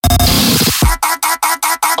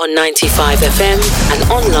on 95 FM and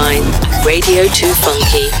online at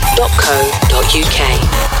radio2funky.co.uk.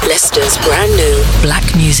 Leicester's brand new black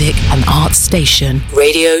music and arts station,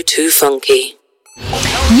 Radio2Funky.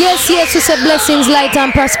 Yes, we said blessings, light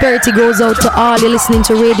and prosperity goes out to all you listening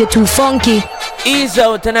to Radio2Funky. Ease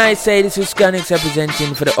out, and I say this is Garnett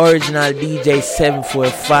representing for the original DJ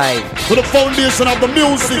 745. For the foundation of the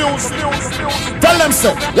music. Tell them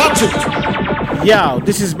so, watch it. Yo,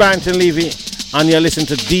 this is Barrington Levy, and you're listening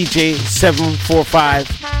to DJ 745.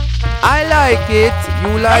 I like it,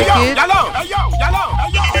 you like it?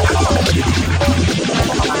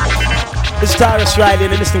 It's Taurus Riley,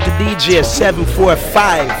 and you're listening to DJ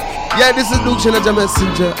 745. Yeah, this is Lutan the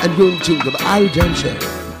Messenger, and you're in tune to the Irie Jamms Show.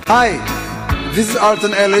 Hi, this is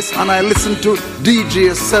Alton Ellis, and I listen to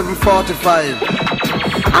DJ 745.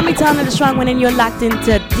 I'm Etana the Strong One, and you're locked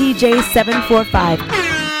into DJ 745.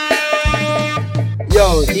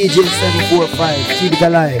 Yo, DJ 745, keep it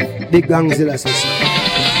alive. Big Gangzilla session.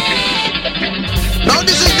 Now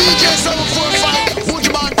this is DJ 745,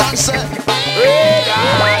 Woodman Dancer.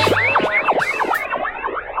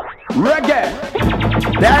 Reggae,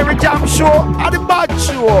 the Irie Jamms Show, and the Bad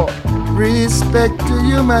Show. Respect to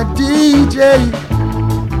you, my DJ.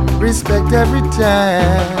 Respect every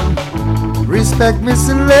time. Respect me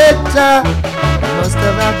selector. Must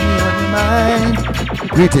have had me on mind.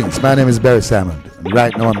 Greetings, my name is Barry Salmon, and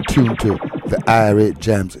right now I'm tuned to the Irie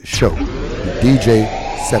Jamms Show with DJ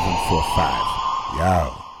 745.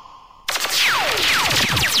 Yo.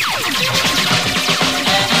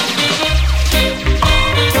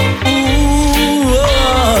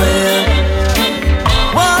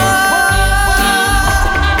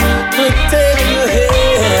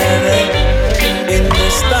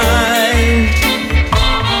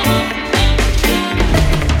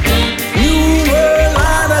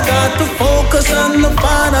 On the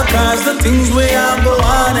Father, cause the things we are go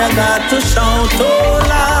on, I got to shout, oh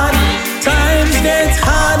Lord. Times get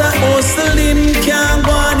harder, hustling can't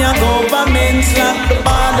go on. Your government's like the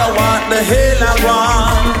border, what the hell I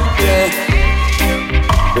want, yeah.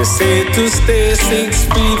 They say to stay 6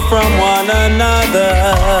 feet from one another,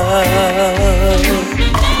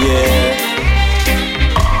 yeah.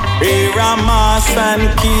 Wear a mask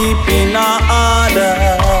and keep in order,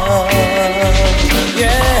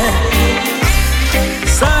 yeah.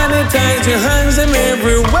 Sanitize your hands and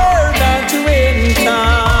everywhere that you enter.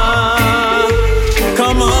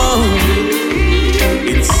 Come on.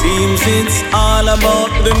 It seems it's all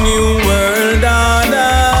about the new world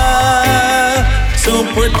order. So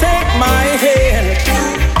protect my health,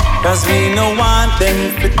 cause we no want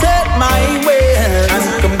them to take my wealth and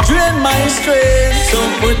come drain my strength. So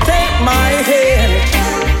protect my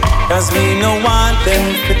health, cause we no want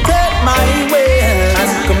them to take my wealth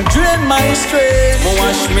and come drain my strength. Me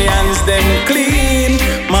wash me hands them clean,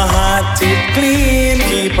 my heart it clean,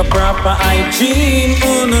 keep a proper hygiene.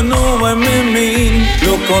 Oh no know what me mean.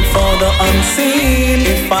 Look out for the unseen.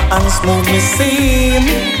 If a hands move me seam,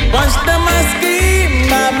 watch them a scheme,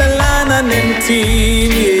 Babylon and them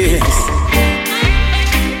team, yes.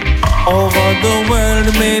 Over the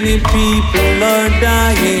world many people are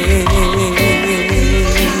dying,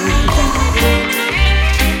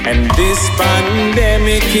 and this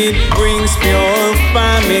pandemic, it brings pure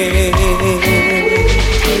famine.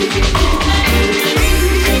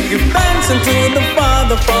 Give thanks unto the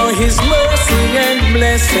Father for His mercy and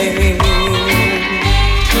blessing.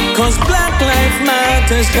 Cause Black Life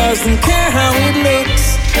Matters doesn't care how it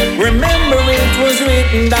looks. Remember it was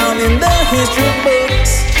written down in the history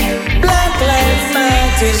books. Black Life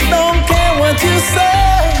Matters, don't care what you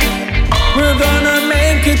say. We're gonna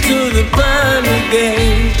make it to the pearly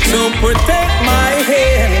gate. So protect my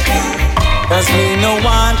head, cause we no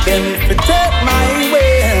want them to take my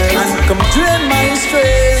wealth and come drain my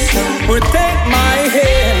strength. Protect my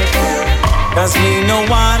head, cause we no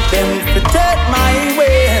want them to take my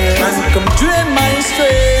wealth and come drain my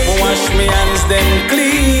strength. Wash me hands them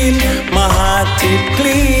clean, my heart it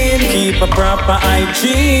clean, keep a proper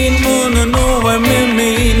hygiene. Oh no know what me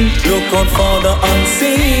mean. Look out for the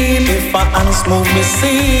unseen. If a hands move me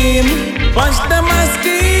seam, watch them a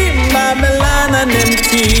scheme, Babylon and them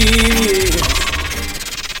team.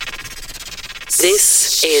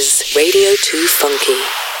 This is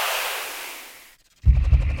Radio2Funky.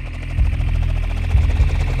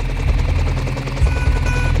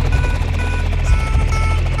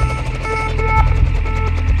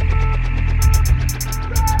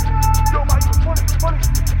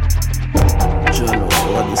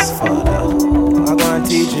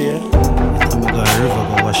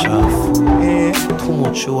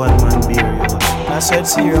 Show one man beer, yo. I said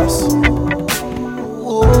serious.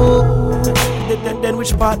 Oh, the again,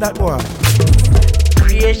 which part that boy?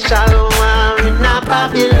 Racial war in a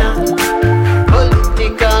Babylon.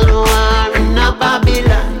 Political war in a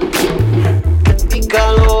Babylon.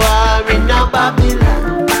 Political war in a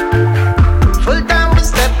Babylon. Full time we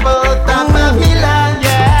step out of Babylon,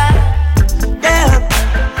 yeah.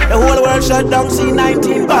 The whole world shut down,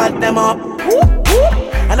 C19 bad them up.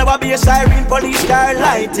 And there will be a siren, police car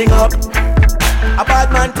lighting up. A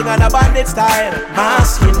bad man thing and a bandit style,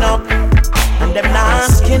 masking up. And them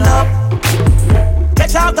masking up.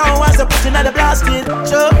 Catch out the ones that put in the blasting,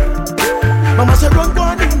 sure. Mama say run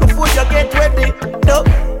going in before you get ready. No,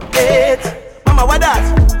 it. Mama, what that?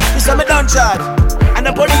 This is me done shot. And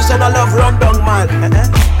the police and I love run down man.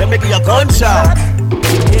 They make you a gunshot.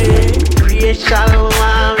 Racial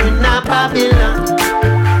war in a Babylon.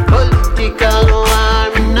 Political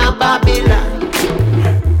war in a Babylon.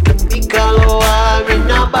 Political war in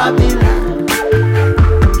a Babylon.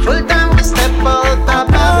 Full time we step out of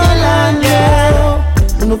Babylon,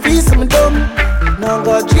 yeah. No face me dumb. Now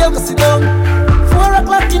go jail go sit down. 4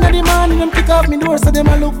 o'clock in the morning, them kick off me door, so them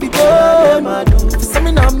a look for gun. If some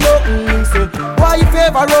me I'm nothing, say why you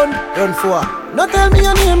ever run for? No tell me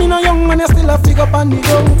your name, me no young man, you still a figure up on the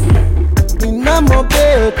gun. In a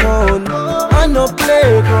mobile town, on no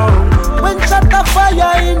playground. When shot the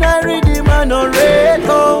fire in a Riddim and Anu Bryan,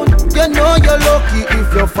 you know you're lucky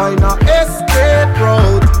if you find a escape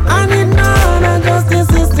route. And in none, justice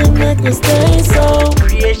system make you stay so.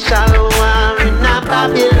 Racial war in a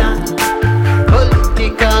Babylon.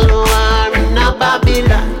 Political war in a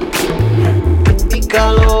Babylon.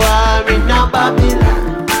 Political war in a Babylon.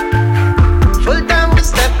 Full time we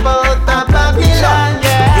step out of Babylon,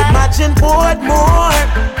 yeah. Imagine Portmore,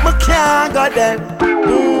 I can't go there.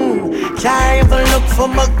 Can't even look for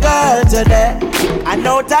my girl today. I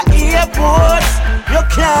know the airport, you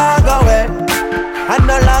can't go away. And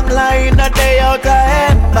the long line a day out of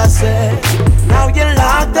embassy. Now you're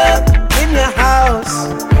locked up in your house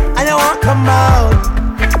and you won't come out.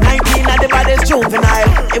 19 at the body's juvenile,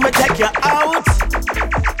 it will take you out.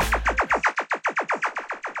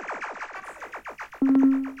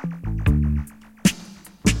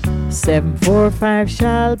 Seven, 4, 5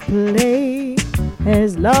 shall play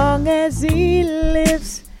as long as he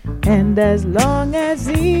lives, and as long as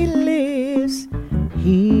he lives,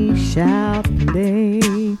 he shall play.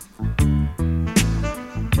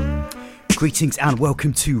 Greetings and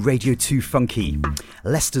welcome to Radio2Funky,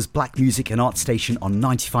 Leicester's black music and art station on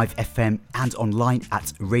 95 FM and online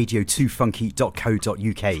at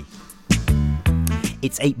radio2funky.co.uk.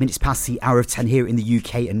 It's 8 minutes past the hour of 10 here in the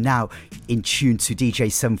UK and now in tune to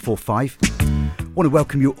DJ 745. Want to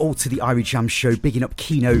welcome you all to the Irie Jamms Show, bigging up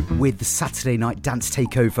Keno with the Saturday night dance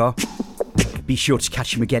takeover. Be sure to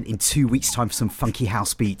catch him again in 2 weeks' time for some funky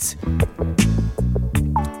house beats.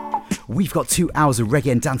 We've got 2 hours of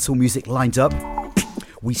reggae and dancehall music lined up.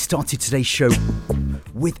 We started today's show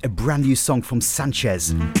with a brand new song from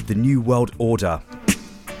Sanchez, The New World Order.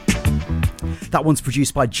 That one's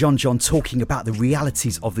produced by John talking about the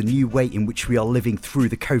realities of the new way in which we are living through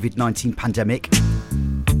the COVID-19 pandemic.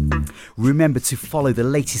 Remember to follow the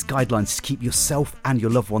latest guidelines to keep yourself and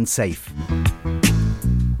your loved ones safe.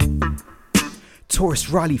 Taurus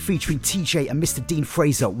Riley featuring TJ and Mr. Dean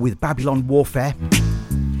Fraser with Babylon Warfare.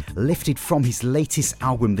 Lifted from his latest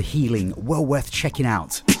album, The Healing, well worth checking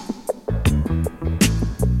out.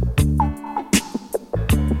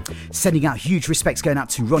 Sending out huge respects going out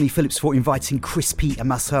to Ronnie Phillip for inviting Chris P and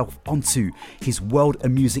myself onto his World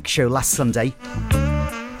of Music show last Sunday.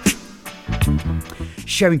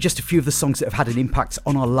 Sharing just a few of the songs that have had an impact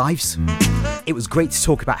on our lives. It was great to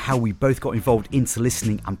talk about how we both got involved into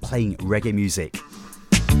listening and playing reggae music.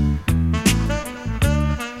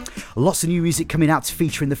 Lots of new music coming out to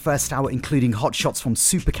feature in the first hour, including hot shots from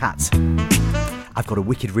Supercat. I've got a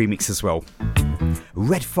wicked remix as well.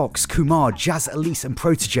 Red Fox, Kumar, Jaz Elise and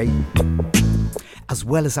Protege, as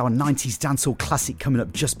well as our 90s dancehall classic coming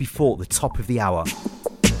up just before the top of the hour.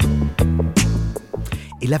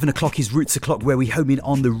 11 o'clock is Roots O'Clock, where we home in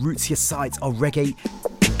on the rootsier sides of reggae.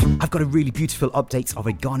 I've got a really beautiful update of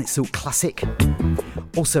a Garnett Silk classic.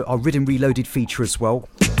 Also our Riddim Reloaded feature as well.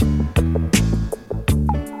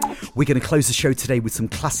 We're going to close the show today with some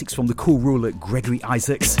classics from the Cool Ruler Gregory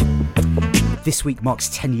Isaacs. This week marks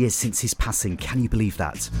 10 years since his passing. Can you believe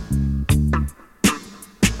that?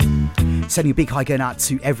 Sending a big hi going out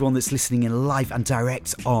to everyone that's listening in live and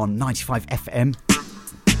direct on 95 FM.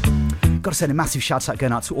 Got to send a massive shout out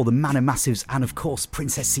going out to all the Man and Massives and of course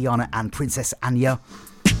Princess Sienna and Princess Anya.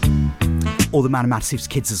 All the Man and Massives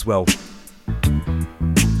kids as well.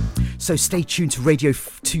 So stay tuned to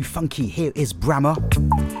Radio2Funky. Here is Brammer.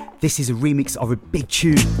 This is a remix of a big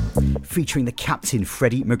tune featuring the Captain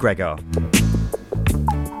Freddie McGregor.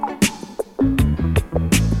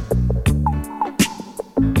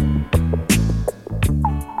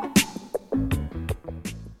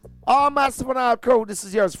 Oh, massive and all crew, this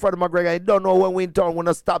is yours, Freddie McGregor. You don't know when we in town, when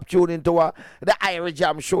I stop tuning to the Irie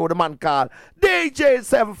Jamms Show, the man called DJ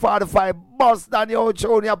 745. Bust down your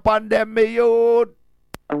tune upon them, me youth.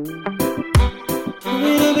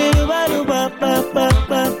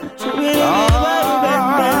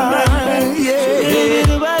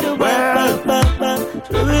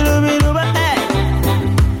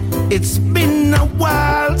 It's been a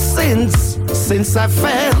while since I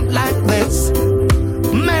felt like this.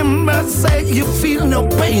 Members say you feel no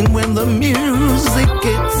pain when the music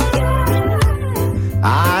hits.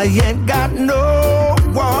 I ain't got no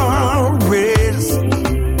worries.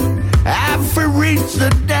 I've reached the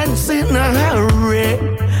dance in a hurry.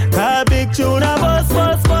 A big tune a bust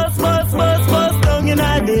down in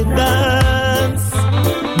the dance.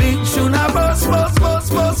 Big tune a bust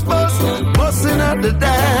in the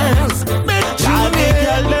dance. Big tune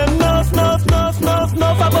girl them nuff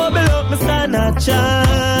a bubble up, me stand a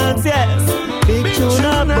chance, yes. Big tune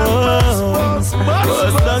a bust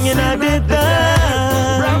down in the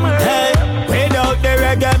dance. Hey, without the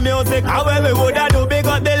reggae music, how we woulda do? Big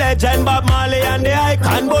up the legend Bob Marley and the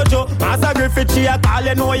icon Bojo. Master Griffith, she a call,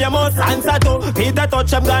 you know you must answer to. Peter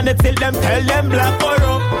touch them, Garnett Silk, them tell them Black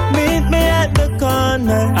Borough. Meet me at the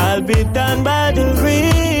corner, I'll be down by the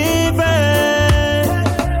river.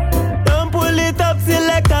 Don't pull it up,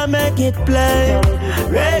 select and make it play.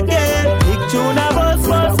 Reggae, big tune a bust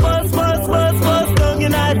down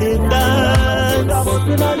in the dance.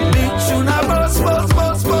 Big tune a bust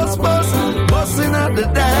in the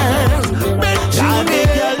dance. Big tune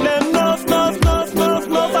girl them nuff a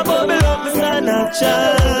bubble up, me stand a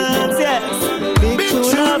chance, yes. Big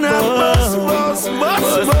tune a bust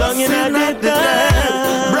down in the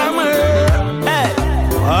dance. Hey,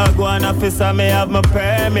 Wagwan officer, me have my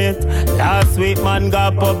permit. Last week man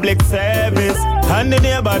got public service. And the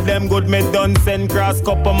neighbor them good, me done send cross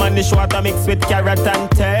cup of manish water mixed with carrot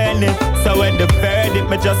and turnip. So when the verdict,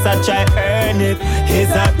 me just a try earn it.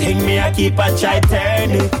 Here's a thing, me a keep a try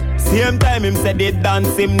turn it. Same time him said it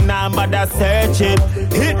dance, him now bother search it.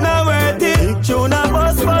 It not worth it. Big tune a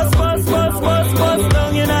bust down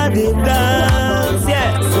in the dance,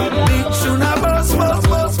 yes. Big tune a bust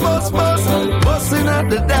in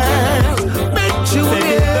the dance. Big tune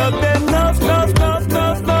say it up them nuff,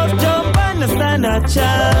 jump and stand a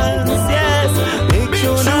chance, yes. Big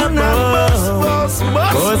tune a bust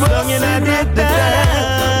down in the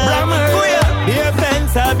dance. The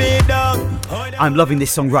offense a be done. I'm loving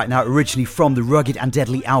this song right now, originally from the Rugged and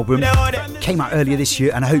Deadly album. Came out earlier this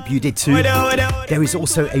year and I hope you did too. There is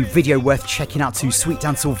also a video worth checking out to Sweet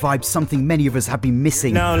Dancehall Vibes, something many of us have been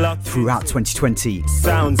missing throughout 2020.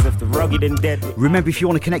 Sounds of the Rugged and Deadly. Remember, if you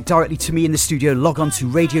want to connect directly to me in the studio, log on to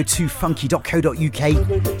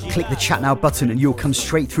radio2funky.co.uk, click the chat now button and you'll come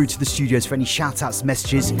straight through to the studios for any shout outs,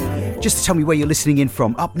 messages, just to tell me where you're listening in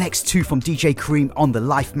from. Up next too from DJ Karim on the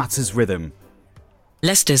Life Matters Rhythm.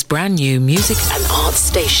 Leicester's brand new music and arts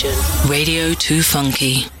station,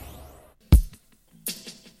 Radio2Funky.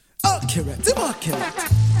 Accurate.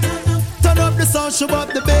 Turn up the sound, show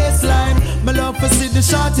up the bassline. My love for see the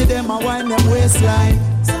shorty, them I wind them waistline.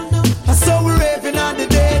 I saw we raving on the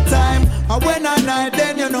daytime. And when I night,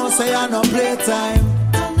 then you know say I no playtime.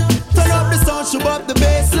 Turn up the sound, show up the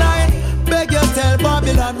bassline. Beg you tell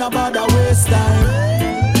Babylon about the waste time.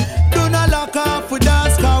 Do not lock off with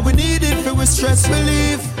dance, cause we need it for stress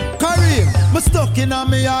relief. Karim, me stuck in a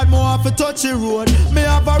me yard, more for touch the road. Me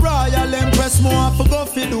have a Royal Empress, more for go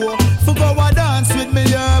for door. For go a dance with me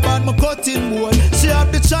herb and my cutting board. She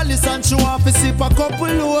have the chalice and she want to sip a couple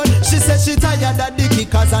load. She said she tired of the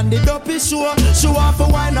kickers and the dopey show. She want to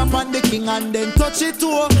wind up on the king and then touch it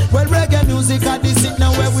too. Well, reggae music at this it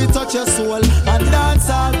now where we touch your soul. And dance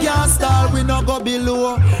all can't start, we no go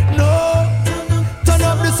below. No. Turn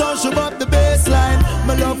up the sound, show up the bassline.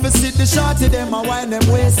 My love for see the shorty, them I wind them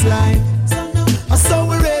waistline. I saw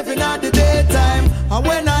we raving at the daytime. And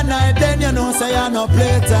when I night, then you know say I no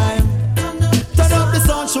playtime. Turn up the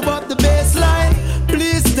sound, show up the bassline.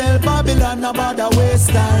 Please tell Babylon about the waste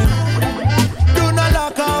time. Do not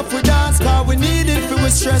lock off with dance, cause we need it for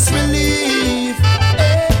stress relief.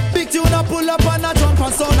 Hey, big tune a pull up and a jump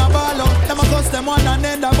and sound a ball out. Them a cuss them one and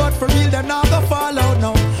end but for real them not go fall out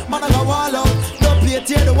now. Man I go wall out.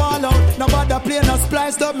 Tear the wall out, nobody play no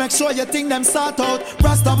priced up, make sure you think them sort out.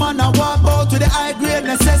 Rasta man a walk out with the high grade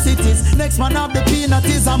necessities. Next man have the peanut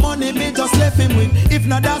is a money me just left him with. If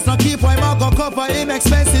not that's not keep him I go cover him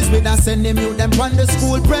expenses. We not send him you them on the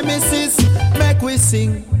school premises. Make we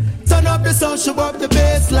sing. Turn up the sound, show up the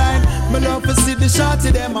bassline. Me love to see the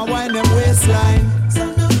shorty them a wind them waistline.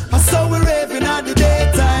 I saw we raving at the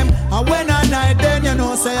daytime, and when I night then you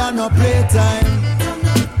know say I no playtime.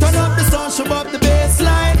 Turn up the sound, show up the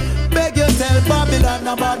bassline. Beg you tell Babylon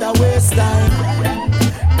about the waste time.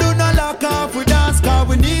 Do not lock off, we dance cause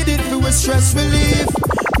we need it for a stress relief.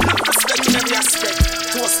 Look respect in every aspect.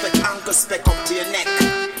 Toe spec, ankle spec up to your neck.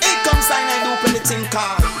 It comes sign I do for the thing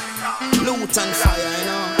called Lutan Fyah, you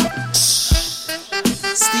know.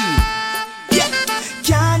 Steve, yeah.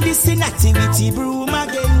 Can't this inactivity broom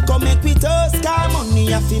again? Come make we toast, car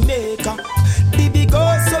money have to make up. The big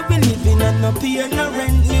house so we living and no pay no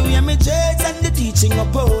rent. New year me jets and the teaching of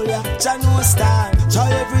polio. Jah no star,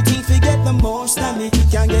 try everything forget the most of me.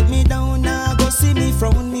 Can't get me down now, go see me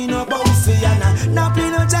frown me no bow for ya now. Now play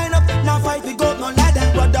no join up, now fight we go no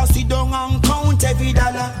ladder. Brother sit down and count every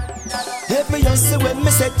dollar. Every year say when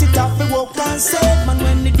me set it up, we walk and save. Man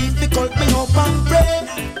when the difficult me up and pray.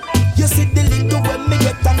 You see the little when me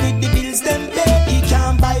get and with the bills them pay. He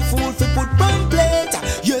can't buy food for put on plate.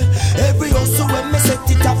 Yeah, every year so when me set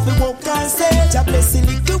it up, we walk and save. Jah bless the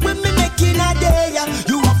little when me making a day.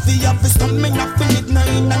 You have to stomach, not feel it no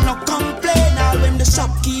in and no complain. Or when the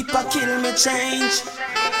shopkeeper kill me change.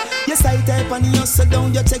 Yes, I type on the hustle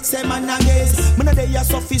down, you check say man against. Me no day a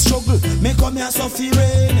suffer struggle, me come here suffer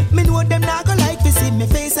rain. Me know them not go like to see me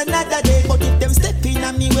face another day. But if them step in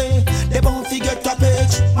on me way, they won't figure to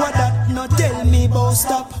page. What that no tell me about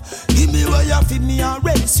stop. Give me where you feed me and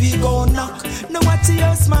else we go knock. No watch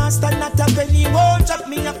your master, not a penny won't drop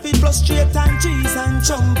me a feet plus straight and cheese and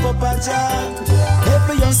jump up a job.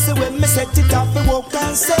 Every year say when me set it up, we walk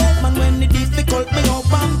and save. Man when the difficult me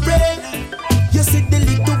up and pray. You see the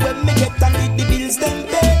little when me get and with the bills them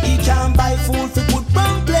pay. He can't buy food for put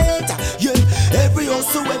on plate. Yeah, every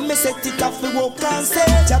hustle when me set it off, we walk and say.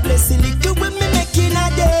 Jah bless the little when me making a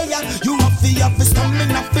day. You have to stomach,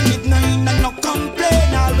 not feel it no in and no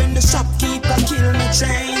complain. Or when the shopkeeper kill me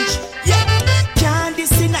change. Yeah, can't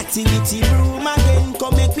this inactivity room again.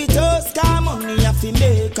 Come make me toast, car money have to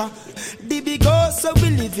make. The big house so we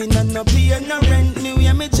living and no pay no rent. New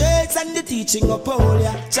year me jets and the teaching of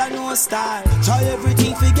polio. Jah no style, try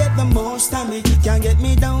everything forget the most of me. Can't get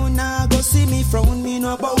me down now, go see me frown me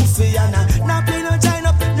no bow for ya now. Now play no join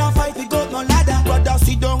up, now fight we go no ladder. Brother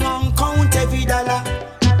sit down and count every dollar.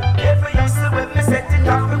 Every year so when me set it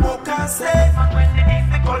up, we walk and save. And when the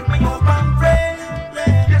difficult me up and pray.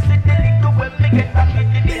 You see the little when me get back with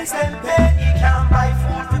the bills them pay. He can't buy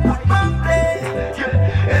food for good man play.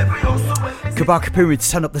 Kabaka Pyramid,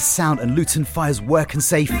 turn up the sound, and Lutan Fyah's Work and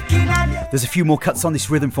Safe. There's a few more cuts on this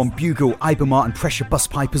rhythm from Bugle, Ibamar and Pressure Bus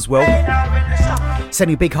Pipe as well.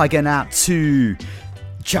 Sending a big high going out to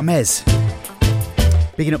Jamez.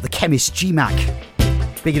 Bigging up the Chemist, G-Mac.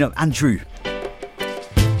 Bigging up Andrew.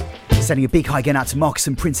 Sending a big high going out to Marcus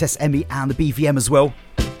and Princess Emmy and the BVM as well.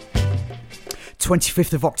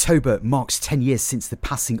 25th of October marks 10 years since the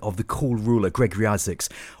passing of the Cool Ruler Gregory Isaacs.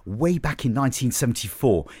 Way back in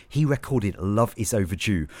 1974, he recorded Love Is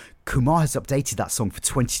Overdue. Kumar has updated that song for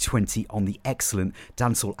 2020 on the excellent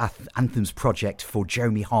Dancehall Anthems project for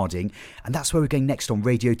Jeremy Harding. And that's where we're going next on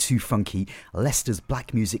Radio2Funky, Leicester's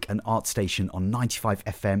black music and art station on 95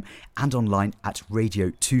 FM and online at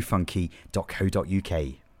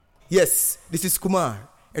radio2funky.co.uk. Yes, this is Kumar,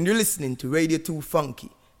 and you're listening to Radio2Funky.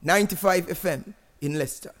 95 FM in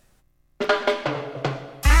Leicester.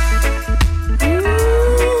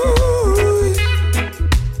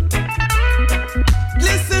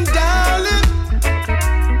 Listen, darling.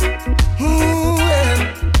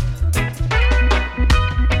 Yeah.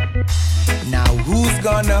 Now who's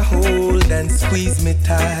gonna hold and squeeze me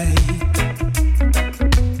tight?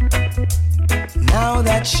 Now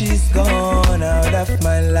that she's gone out of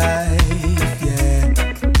my life, yeah.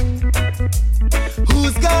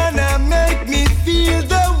 Who's gonna make me feel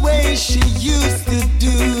the way she used to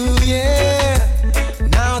do, yeah.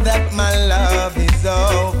 Now that my love is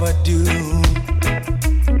overdue.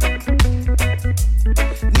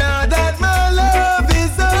 Now that my love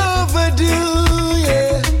is overdue,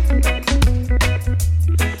 yeah.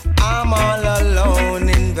 I'm all alone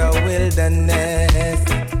in the wilderness,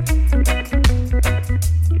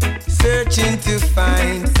 searching to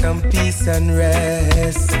find some peace and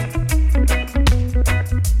rest.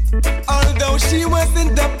 Although she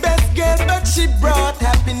wasn't the best girl, but she brought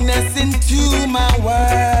happiness into my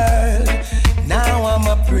world. Now I'm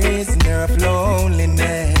a prisoner of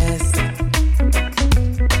loneliness.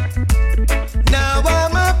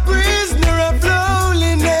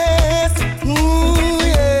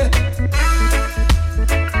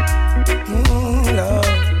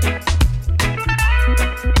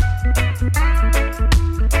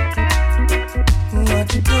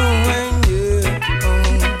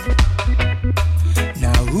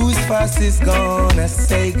 us is gonna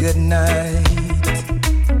say goodnight.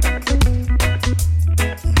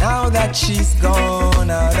 Now that she's gone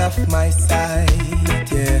out of my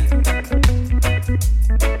sight, yeah.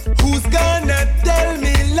 Who's gonna tell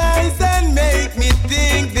me lies and make me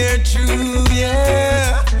think they're true,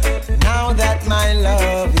 yeah. Now that my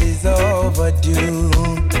love is overdue.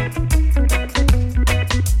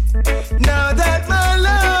 Now that my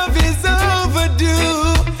love is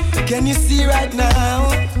overdue. Can you see right now?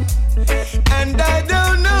 And I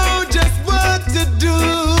don't know just what to do.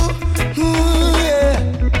 Ooh, yeah.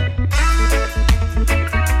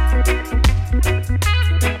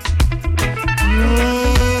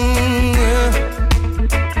 Yeah.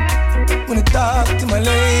 Wanna talk to my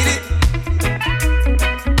lady.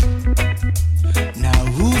 Now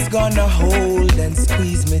who's gonna hold and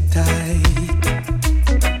squeeze me tight?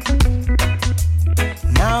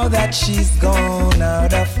 Now that she's gone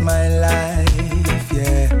out of my life,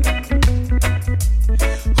 yeah.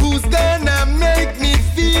 Who's gonna make me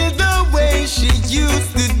feel the way she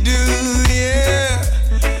used to do, yeah.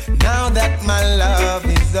 Now that my love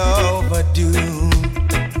is overdue.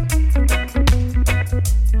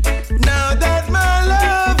 Now that my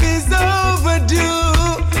love is overdue.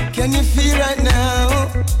 Can you feel right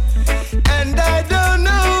now? And I don't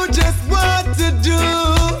know just what to do.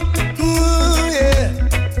 Ooh, yeah.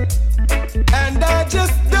 And I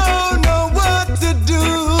just don't know what to do.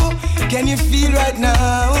 Can you feel right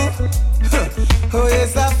now? Oh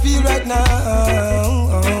yes, I feel right now.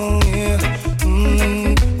 Oh, yeah.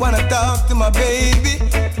 Wanna talk to my baby.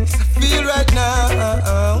 Yes, I feel right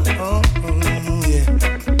now. Yeah.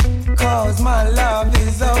 Cause my love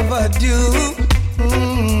is overdue.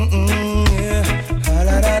 Yeah. Da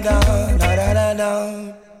da da da da da.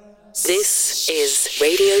 This is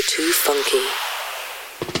Radio2Funky.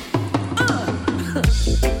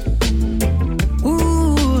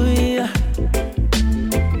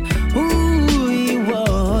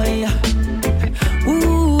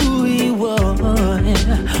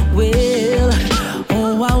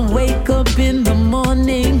 In the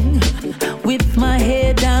morning with my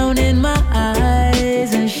head down in my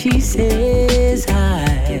eyes and she says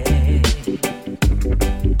hi,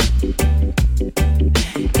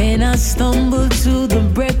 and I stumble to the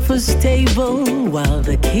breakfast table while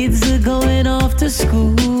the kids are going off to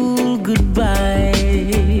school. Goodbye.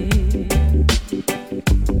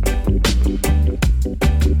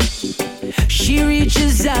 She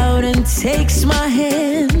reaches out and takes my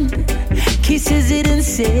hand, kisses it and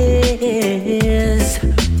says,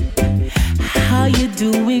 how you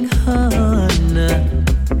doing, hon?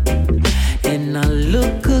 And I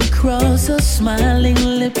look across her smiling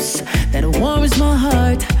lips that warms my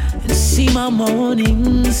heart and see my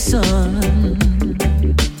morning sun.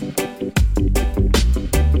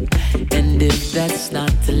 And if that's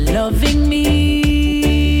not loving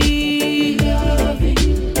me,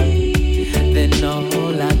 then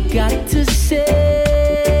all I got to say,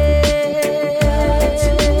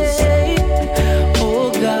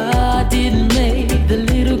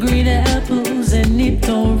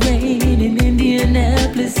 don't rain in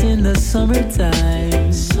Indianapolis in the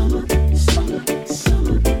summertime. Summertime.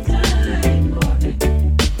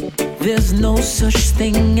 There's no such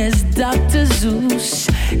thing as Dr. Zeus,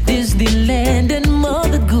 Disneyland and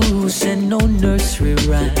Mother Goose, and no nursery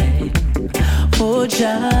rhyme. Oh,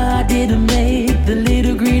 Jah didn't make the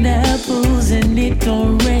little green apples, and it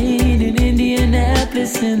don't rain in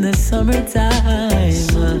Indianapolis in the summertime.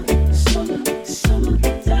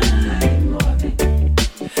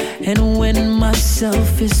 And when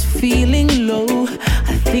myself is feeling low,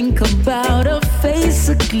 I think about a face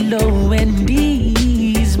aglow and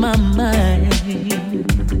ease my mind.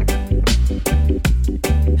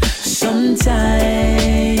 Sometimes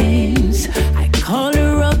I call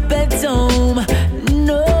her up at home,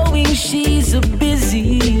 knowing she's a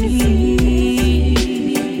busy,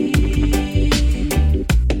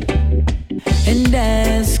 and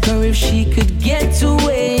ask her if she could get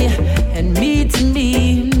away and meet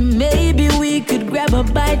me. Maybe we could grab a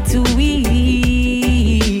bite to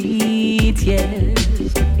eat, yes.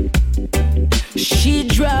 She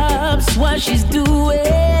drops what she's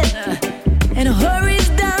doing and hurries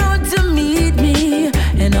down to meet me,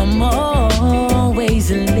 and I'm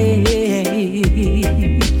always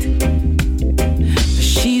late.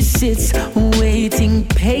 She sits waiting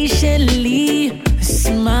patiently,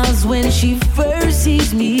 smiles when she first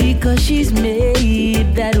sees me, 'cause she's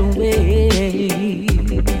made that way.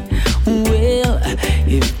 Well,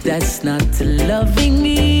 if that's not loving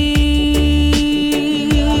me,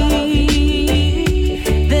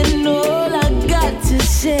 then all I got to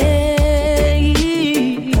say,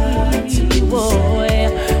 boy,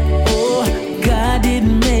 oh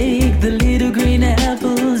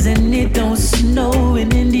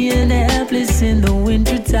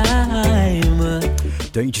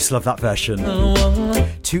Don't you just love that version?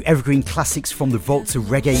 Two evergreen classics from the vault to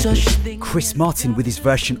reggae. Chris Martin with his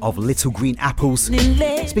version of Little Green Apples.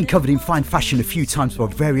 It's been covered in fine fashion a few times by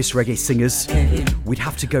various reggae singers. We'd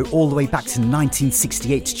have to go all the way back to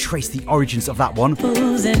 1968 to trace the origins of that one.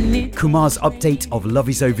 Kumar's update of Love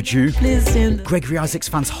Is Overdue. Gregory Isaacs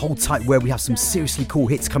fans, hold tight where we have some seriously cool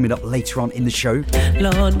hits coming up later on in the show.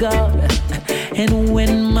 Lord God, and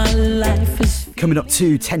when my life is coming up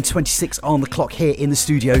to 10:26 on the clock here in the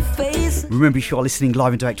studio. Remember, if you're listening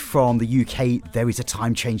live and direct from the UK, there is a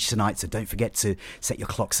time change tonight, so don't forget to set your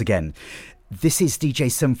clocks again. This is DJ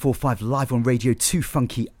 745 live on Radio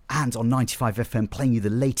 2Funky and on 95 FM, playing you the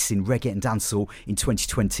latest in reggae and dancehall in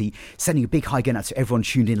 2020. Sending a big hi again out to everyone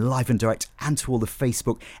tuned in live and direct and to all the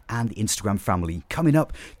Facebook and the Instagram family. Coming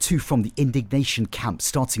up, two from the Indignation camp,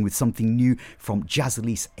 starting with something new from Jaz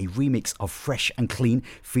Elise, a remix of Fresh and Clean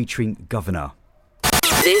featuring Govana.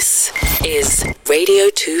 This is Radio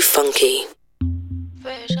 2Funky.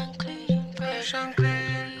 Fresh and clean, fresh and clean.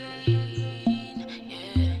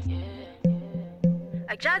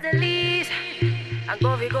 Jaz Elise, and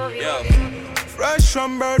Govy. Fresh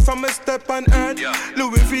from bird from a step on earth.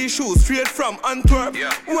 Louis V shoes straight from Antwerp.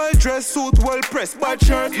 Well dressed suit, well pressed, bad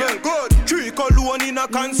shirt. Well good, 3 cologne in a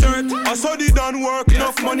concert. I studied and work,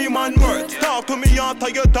 enough money man worth. Talk to me after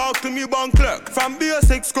you talk to me bank clerk. From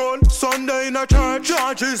basic school, Sunday in a church.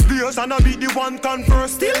 Charges beers and I be the one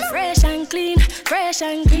converse still. Fresh and clean, fresh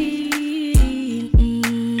and clean.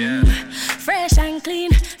 Fresh and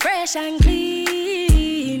clean, fresh and clean.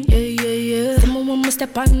 Someone must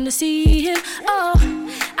step on the scene. Oh,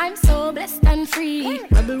 I'm so blessed and free.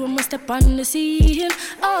 Rebel woman must step on the scene.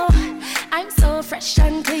 Oh, I'm so fresh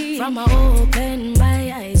and clean. From I open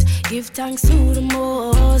my eyes, give thanks to the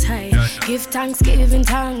Most High. Give thanks, giving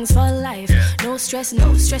thanks for life. No stress in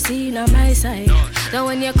my side. So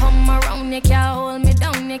when you come around, you can't hold me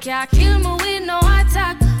down. You can't kill me with no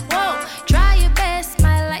attack. Whoa, try your best,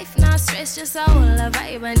 my life not stress. Just a whole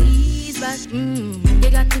vibe and ease back. You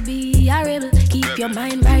got to be a rebel. Keep your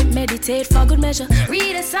mind right, meditate for good measure.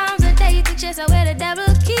 Read the Psalms a day to chase away the devil.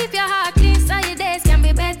 Keep your heart clean so your days can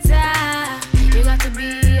be better. You got to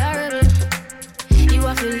be a rebel. You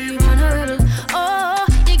have to live on a rebel. Oh,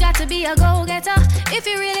 you got to be a go-getter if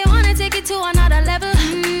you really want to take it to another level.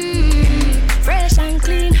 Fresh and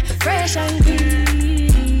clean, fresh and clean.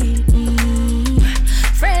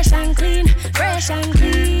 Fresh and clean, fresh and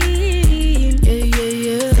clean.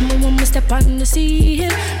 Yeah. Someone must step on the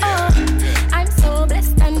scene. Oh, I'm so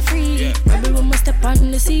blessed and free. Everyone must step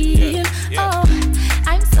on the scene. Oh,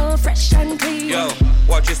 I'm so fresh and clean. Yo,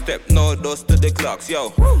 watch your step, no dust to the clocks.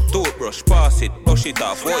 Yo, toothbrush, pass it, brush it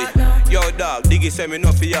off. Boy, yo dog, diggy send me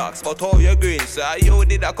no for yaks. But how you green, sir? You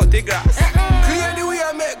did I cut the grass. Clear the way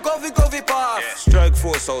I make govy pass. Strike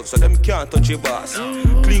force out so them can't touch your boss.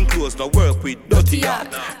 Clean clothes, no work with dirty heart.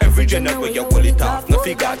 Every gender where you hold it off, no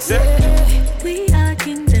figure say. We are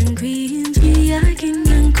kings and queens, we are kings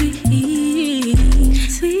and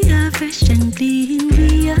queens. We are fresh and clean,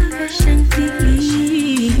 we are fresh and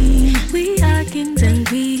clean. We are kings and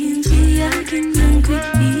queens, we are kings and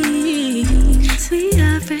queens. We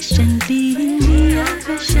are fresh and clean, we are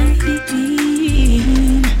fresh and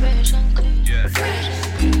clean. Fresh and clean, fresh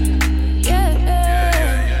and clean.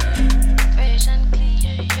 Fresh and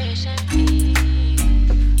clean, fresh and clean.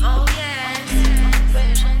 Oh yeah,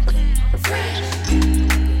 fresh and clean, fresh and clean.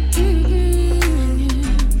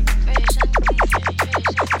 Fresh and clean,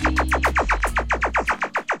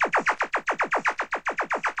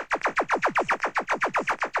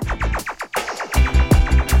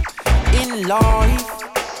 In life,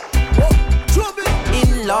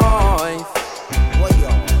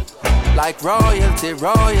 like royalty.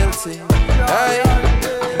 Hey,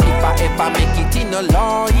 if I ever make it in a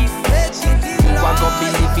life, I gon' be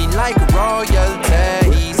living like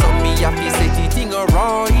royalty. So me happy set it in a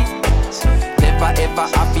right. Never ever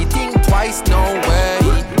happy think twice, no way.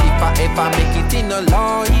 If I ever make it in a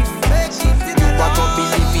life, I gon' be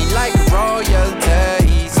living like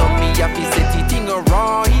royalty. So me happy set it in a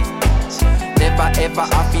right. Never ever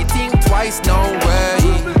happy think twice, no way.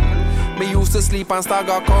 Me used to sleep on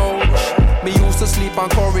Stagger Coach. Me used to sleep on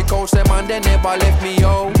Corey Coach. Them and they never left me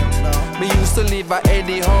out. Me used to live at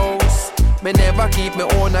Eddie House. Me never keep me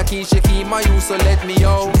own a key. She keep my used to let me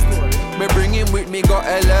out. Me bring him with me go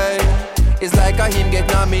LA. It's like a him get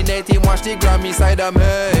nominated. Watch the Grammy side of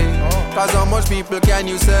me. Cause how much people can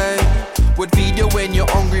you say would feed you when you're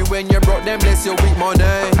hungry, when you brought them bless you with money?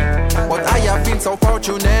 But I have been so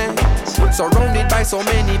fortunate, surrounded by so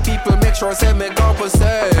many people, make sure say me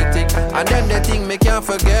compensating. And them the thing me can't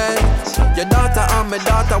forget. Your daughter and my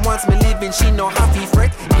daughter wants me living, she no happy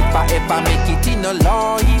fret. If I ever make it in in a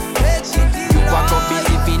life. You are gonna be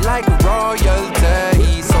living like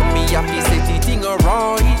royalty. So me happy set the thing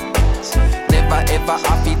alright. Never ever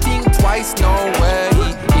happy think twice, no way.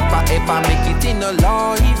 If I ever make it in a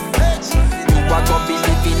life, you are gonna be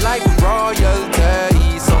living like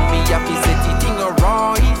royalty. So me happy set the thing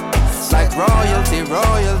alright. Like royalty,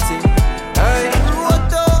 royalty. Hey.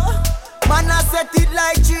 Man, I set it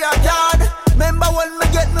like G-A-God. Remember when me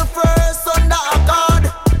get me first under a card.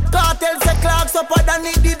 Cartel say clocks up than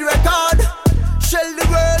it did record. Shell the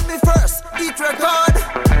world me first, eat record.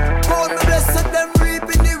 Call me blessed, them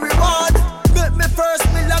reaping the reward. Make me first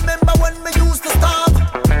meal, I remember when me used to starve.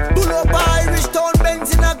 Pull up Irish town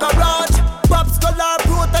Benz in a garage. Pops color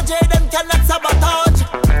protege, them cannot sabotage.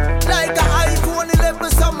 Like a iPhone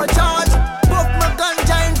 11 summer charge. Puff my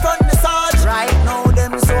ganja in front the sarge. Right now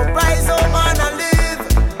them surprise, oh man I live.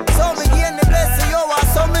 So me gain the blessing, yo I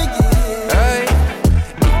so me give. Hey,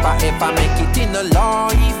 if I make it in a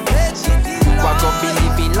life, you are gonna be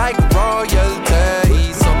living like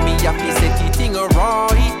royalty. So me happy set the thing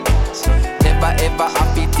alright. Never ever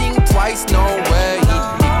happy think twice, no way.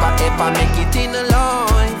 If I ever make it in a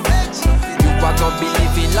life, you are gonna be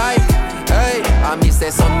living like, hey, I me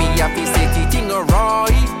say so me happy set the thing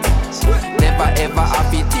alright. Never ever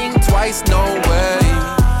happy think twice, no way.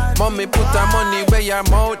 Mommy put her money where your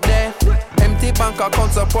mouth there. Empty bank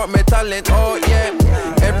account support me talent, oh yeah.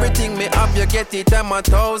 Everything me have you get it time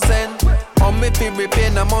 1,000. On me feel repay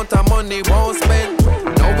the amount of money won't spend.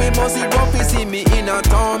 Now we must see rough, you see me in a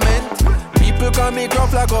torment. People call me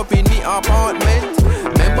gruff like up in me apartment.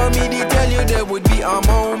 Remember me they tell you there would be a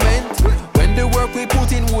moment when the work we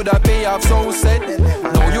put in would have pay off so set.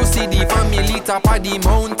 Now you see the family top of the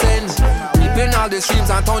mountain. Ripping all the streams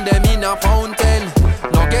and turn them in a fountain.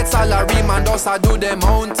 Now get salary man does I do them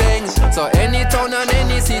own things. So any town and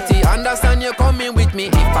any city, understand you coming with me.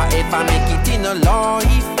 If I ever make it in a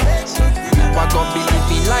life, you are gonna be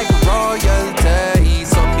living like royalty.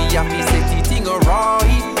 So me happy set the thing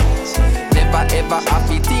alright. Never ever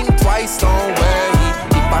happy think twice, don't worry.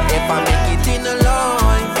 If I ever make it in a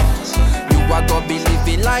life, you are gonna be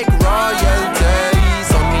living like royalty.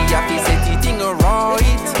 So me happy set the thing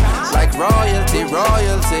alright. Like royalty,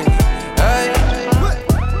 royalty. Hey.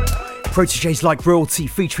 Proteges like Royalty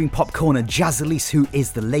featuring Popcorn and Jaz Elise, who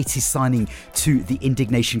is the latest signing to the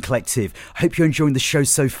Indignation Collective. Hope you're enjoying the show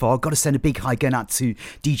so far. Got to send a big hi going out to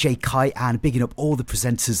DJ Kai and bigging up all the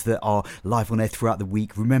presenters that are live on air throughout the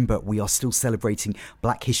week. Remember, we are still celebrating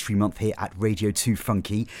Black History Month here at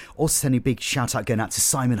Radio2Funky. Also sending a big shout out going out to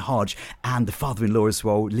Simon Hodge and the father-in-law as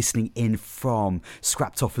well, listening in from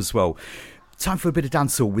Scrapped Off as well. Time for a bit of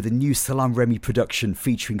dancehall with a new Salam Remy production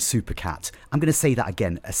featuring Supercat. I'm going to say that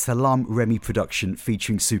again, a Salam Remy production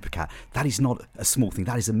featuring Supercat. That is not a small thing,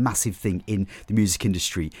 that is a massive thing in the music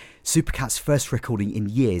industry. Supercat's first recording in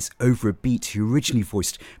years over a beat he originally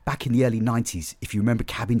voiced back in the early 90s. If you remember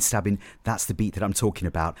Cabin Stabbing, that's the beat that I'm talking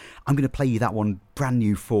about. I'm going to play you that one brand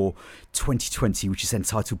new for 2020, which is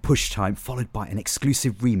entitled Push Time, followed by an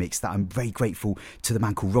exclusive remix that I'm very grateful to the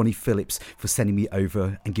man called Ronnie Phillip for sending me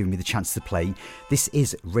over and giving me the chance to play. This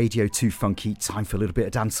is Radio2Funky, time for a little bit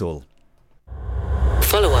of dancehall.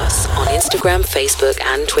 Follow us on Instagram, Facebook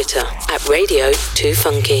and Twitter at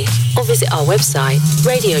Radio2Funky or visit our website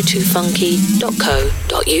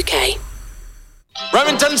radio2funky.co.uk.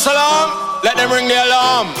 Remington Salam, let them ring the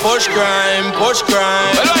alarm. Push crime, push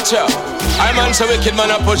crime. Well, watch out. I man so wicked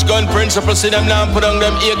man a push gun principle. See them now put on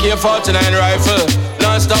them AK-49 rifle.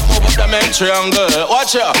 Non-stop up them end triangle.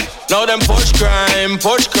 Watch out. Now them push crime,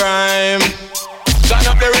 push crime. Gone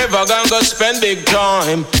up the river, gone go spend big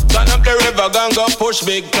time. Gone up the river, gone go push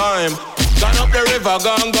big time. Gone up the river,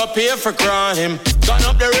 gone go pay for crime. Gone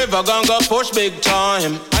up the river, gone go push big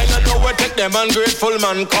time. I don't know where take them ungrateful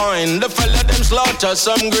mankind. The fella them slaughter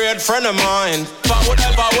some great friend of mine. Forward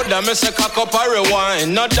them, miss a cock up a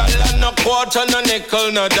rewind. No dollar, no quarter, no nickel,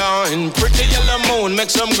 no dime. Pretty yellow moon, make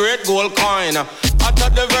some great gold coin. I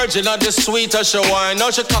thought the virgin of the sweeter she wine.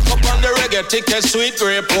 Now she cock up on the reggae, ticket sweet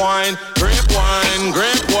grape wine. Grape wine,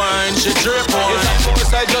 grape wine, she drip wine.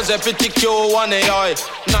 It's like most I Giuseppe TQ one AI.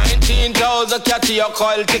 19,000 catty a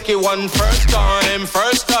coil ticky one. First time,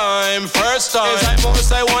 first time, first time. It's like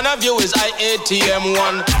most I one of you is IATM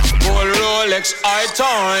one. Gold Rolex, I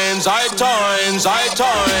times, I times, I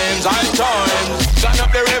times, I times. Gone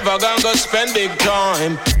up the river, gone go spend big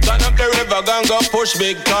time. Gone up the river, gone go push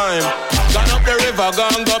big time. Gone up the river, river,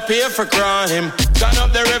 gon' go pay for crime. Gone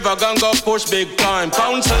up the river, gon' go push big time.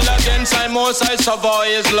 Council against I most I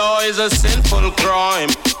survive. Law is a sinful crime.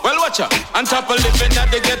 Well, watch out. On top of living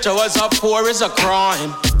at the ghetto as a poor is a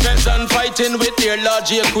crime. Peasant fighting with their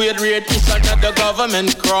logic with rate. It's another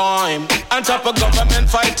government crime. On top of government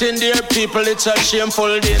fighting their people, it's a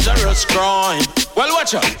shameful, dangerous crime. Well,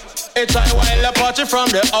 watch out. It's a wild party from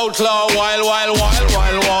the outlaw, wild.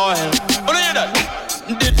 What do you hear that?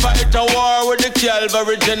 Did fight a war with the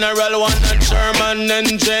cavalry general, one and Sherman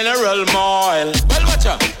and General Moyle. Well, watch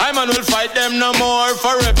out. I man will fight them no more.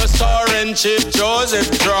 Forever starring Chief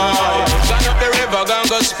Joseph Troy. Gone up the river, gone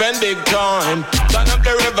go spend big time. Gone up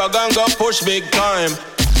the river, gone go push big time.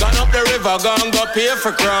 Gone up the river, gone go pay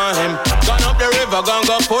for crime. Gone up the river, gone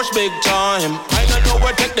go push big time. I don't know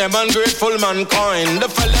what take them ungrateful mankind. The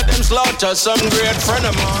fella them slaughter some great friend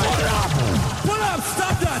of mine. Pull up,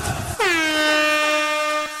 stop that.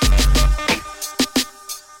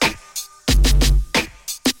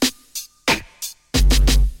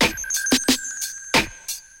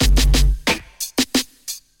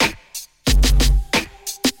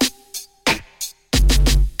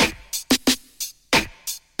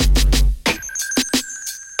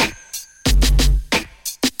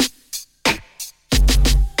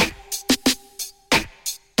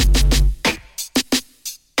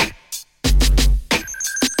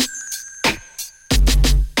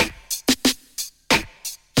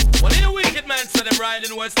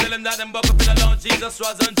 Riding west, tell them that them buck up in the Lord Jesus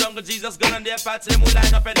was on jungle. Jesus gun on their party, them will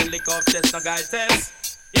line up and the lick off test. No guy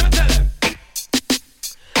test. You tell them.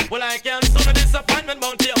 Well, I can't son of disappointment,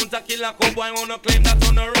 bounty hunter killer cowboy wanna claim that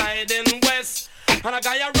on the riding west. And a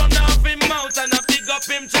guy a run off him mouth and a pick up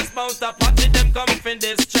him chest. Bounce a party, them come in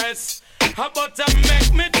distress. How about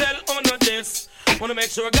make me tell on this? Wanna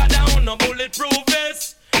make sure God down no bulletproof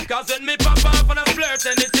vest. Cause when me pop off and I flirt,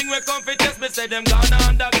 anything we come fit test, me say them gone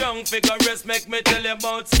underground. Figure rest, make me tell you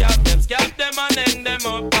about scalp them and hang them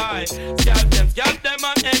up high. Scalp them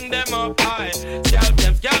and hang them up high. Scalp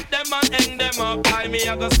them and hang them up high. Me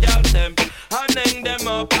I go scalp them and hang them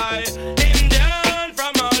up high. Indian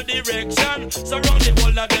from all direction, surround the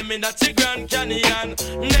whole of them in the Grand Canyon.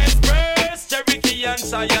 Next verse, Cherokee and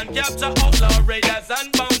Cheyenne, capture outlaw raiders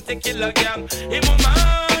and bounty killer gang. Him a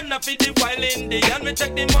man, I feed the wild Indian. Me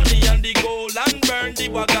take the money and the gold and burn the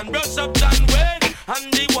wagon. Brush up John Wayne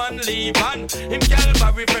and the one leave on. Him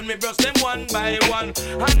Calvary friend, me brush them one by one.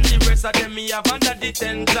 And the rest of them me have under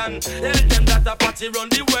detention. Tell them that a party run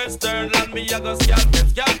the western land. Me a go scalp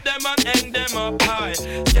them and hang them up high.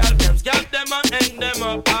 Scalp them and hang them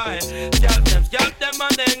up high. Scalp them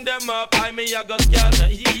and hang them up high. Me a go scalp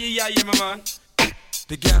them, yeah, my man.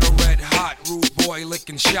 The ghetto red hot, rude boy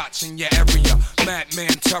licking shots in your area. Madman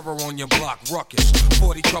terror on your block, ruckus.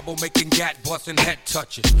 40 trouble making gat busting head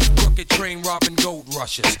touches. Crooked train robbing gold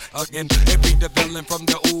rushes. Again, it be the villain from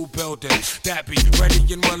the old building. That be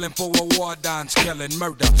ready and willing for a war dance, killing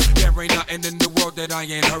murder. There ain't nothing in the world that I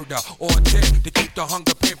ain't heard of or did to keep the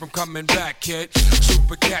hunger pain from coming back, kid.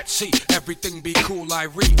 Supercat, see, everything be cool,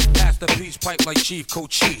 Irie. Pass the peace pipe like Chief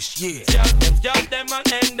Cochise, yeah. Scalp them and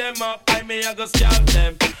hang them up. I may I go scalp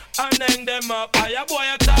them and hang them up. I a boy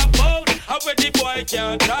a talk about how where the boy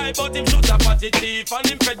can't try, but him shoot a party thief and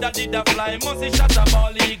him feather did a fly. Must he shot a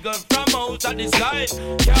ball eagle from out of the sky.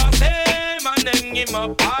 Can't say him and hang him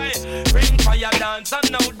up high. Bring fire dance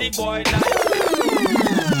and now the boy die.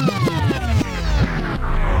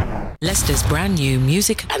 Leicester's brand new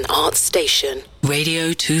music and arts station,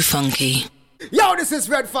 Radio2Funky. Yo, this is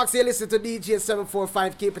Red Fox. You listen to DJ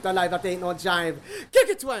 745. Keep it alive. That ain't no jive. Kick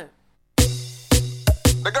it, one.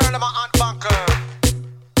 The girl in my aunt bunker,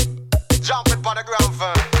 jumping on the ground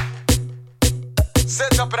for.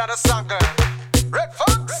 Sit up in the sunker. Red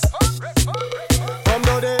Fox. Come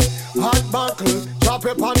down there, hot buckle, drop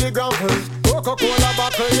it on the ground for. Coca-Cola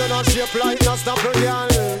buckle, you not shape like no snapper, girl.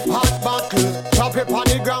 Hot buckle, drop it on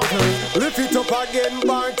the ground for. Lift it up again,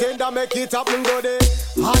 bartender, make it up and go there.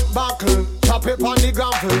 Hot buckle, drop it on the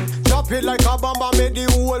ground for. Drop it like a bomber, make the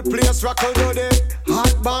whole place rockle, go there.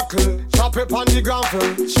 Hot buckle, drop it on the ground for.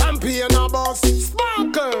 Champion a boss,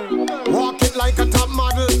 sparkle. Walk it like a top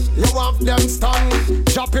model, you have them stun.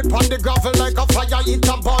 Drop it on the gravel like a fire, hit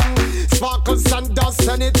a bun. Sparkles and dust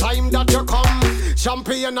anytime that you come.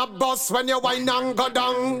 Champion a boss when you wine and go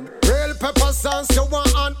down. Real pepper sauce, you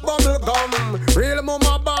want and bubble gum. Real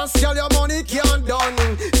mama boss, girl, your money can't done.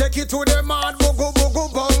 Take it to the mad, boogie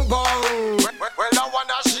boogie bong bong. Well, I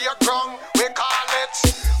wanna shake ground, we call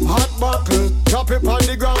it hot buckle, drop it on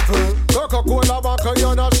the ground for. Coca-Cola buckle,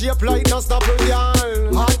 you not shape like no snapple,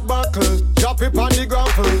 girl. Hot buckle, drop it on the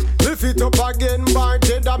ground for. Lift it up again,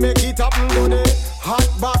 bartender, make it up and go there. Hot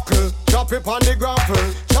buckle, drop Chop it on the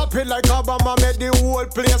grapple. Chop it like a bomber, make the whole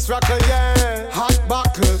place rockle, yeah. Hot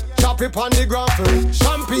buckle. Chop it on the grapple.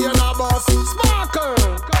 Champion a boss. Sparkle.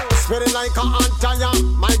 Spinning like a hot tire.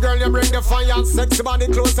 My girl, you bring the fire. Sexy body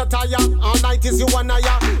close to tire. All night is you and I.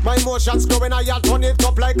 My emotions going higher. Turn it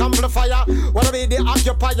up like amplifier. Wanna be the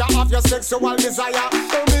occupier of your sexual desire.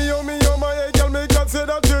 Oh me, my girl, me God say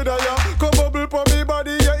that you die. Come bubble for me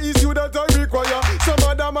body, yeah, it's you that I require. Some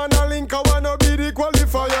other man a link, I wanna be the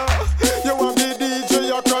qualifier. You want the DJ,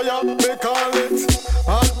 you cry, me call it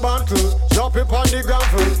hot battle. Drop it on the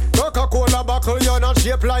gravel. Coca-Cola buckle, you're not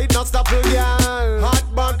shaped like not stopple, girl. Hot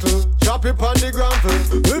battle, drop it on the gravel.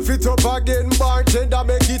 Lift it up again, bartender,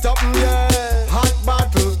 make it up, yeah. Hot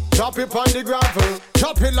battle, drop it on the gravel.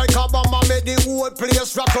 Drop it like a bomber, make the whole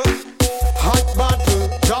place rattle. Hot battle,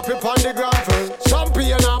 drop it on the gravel.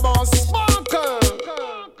 Champion a boss, sparkle.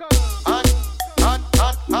 Hot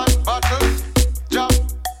battle.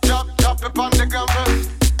 Drop it on the gravel.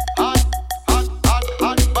 Hot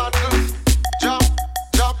battle.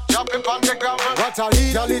 Drop it on the gravel. What a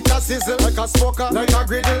heat, a little sizzle. Like a smoker, like a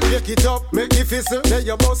griddle. Make it up, make it fizzle. Then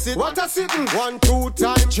you bust it. What a sitting. 1, 2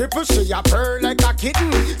 times. Triple, she a purr like a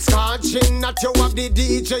kitten. Scorching at you of the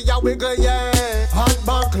DJ, ya wiggle, yeah. Hot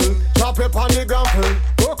buckle, drop it on the grapple.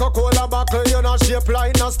 Coca-Cola buckle, you not shape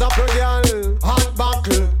like no stopper, girl. Hot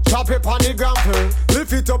buckle, drop it on the grapple.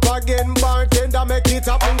 Lift it up again, bartender, make it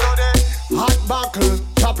up and go there. Hot buckle,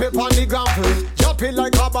 drop it on the grapple. Drop it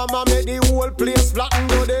like a bomber, make the whole place flat and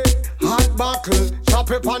go there. Hot buckle,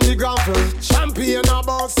 drop it on the grapple. Champion a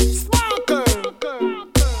boss, sparkle.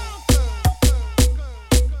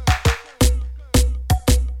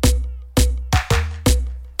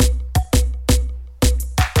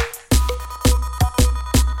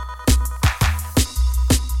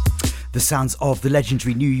 The sounds of the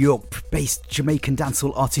legendary New York-based Jamaican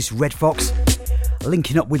dancehall artist Red Fox,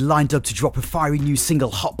 linking up with Liondub to drop a fiery new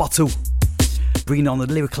single, Hot Bottle, bringing on the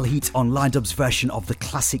lyrical heat on Liondub's version of the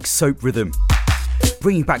classic soap rhythm,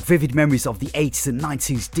 bringing back vivid memories of the 80s and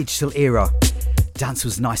 90s digital era. Dance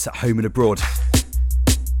was nice at home and abroad.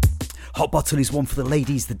 Hot Bottle is one for the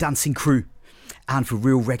ladies, the dancing crew, and for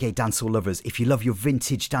real reggae dancehall lovers. If you love your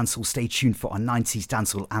vintage dancehall, stay tuned for our 90s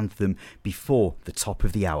dancehall anthem before the top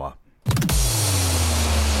of the hour.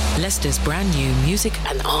 Leicester's brand new music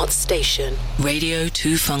and arts station,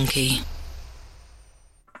 Radio2Funky.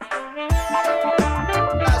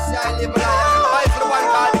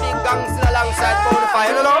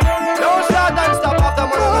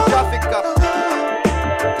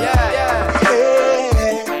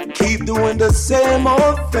 Keep doing the same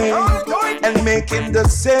old thing and making the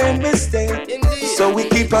same mistake. So we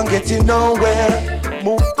keep on getting nowhere.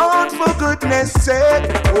 Move on for goodness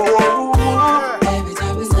sake. Whoa. Every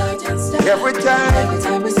time we start and stop. Every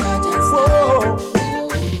time we start and stop.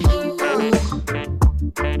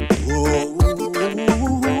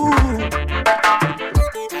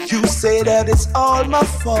 You say that it's all my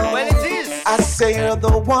fault. Well, it is. I say you're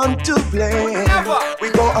the one to blame. We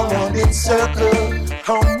go around in circles.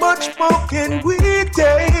 How much more can we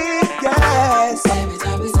take? Yes. Every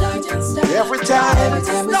time we start and stop. Every time we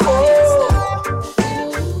start and stop.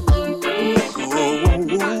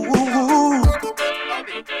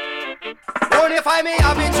 Only find me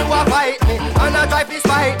having to a fight me, and I try to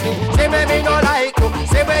spite me. Say me no like you,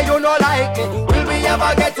 say where you no like me. Will we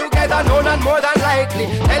ever get together? No, not more than likely.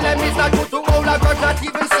 Tell them it's not good to hold a grudge, not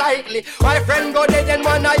even slightly. My friend go dead and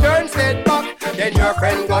one of yours stayed back. Then your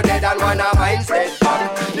friend go dead and one of mine stayed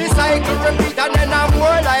back. The cycle repeat and then I'm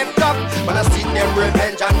more life top. When I see them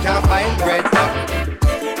revenge and can't find bread back.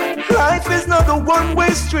 Life is not a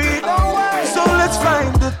one-way street, so let's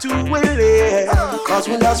find the two-way lane. Cause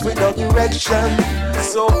we're lost without direction,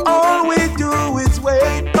 so all we do is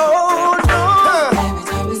wait. Oh no. Every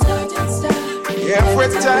time we start and stop. Every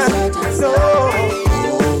time,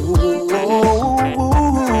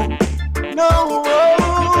 no,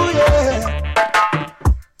 yeah.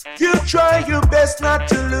 You try your best not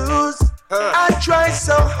to lose. I try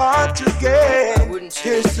so hard to get.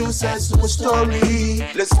 Here's two sides to a story.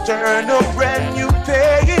 Let's turn a brand new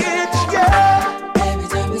page, yeah. Every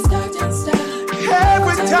time we start and stop.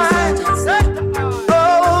 Every time.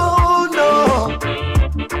 Oh no.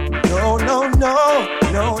 No.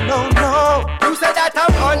 You said that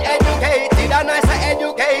I'm uneducated and I say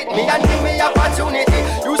educate me and give me opportunity.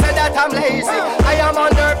 You said that I'm lazy, I am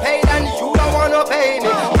underpaid and you don't wanna pay me.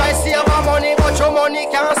 I save my money but your money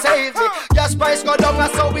can't save me. Gas price go down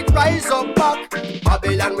and so it rise up back.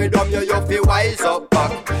 Babylon we dumb you feel wise up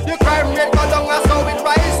back. Your crime rate go down and so it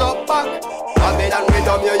rise up back. Babylon we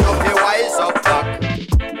dumb you feel wise up back.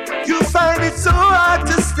 You find it so hard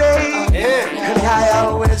to stay, and I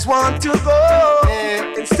always want to go.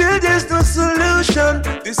 And still there's no solution.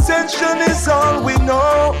 Dissension is all we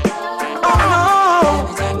know. Oh no.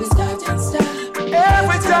 Every time we start and stop.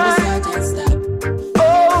 Every time.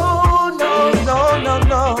 Oh no, no, no,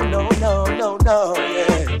 no, no, no, no, no,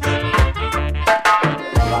 yeah.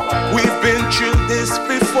 We've been through this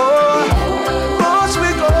before. Once we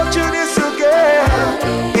go through this again,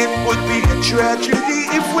 it would be a tragedy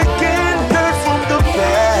if we can't learn from the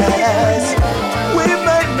past. We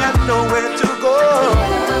might not know where to go,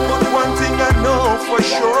 but one thing I know for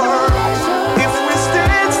sure, if we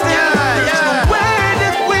stand still, there's no way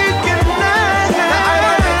that we can learn. I'm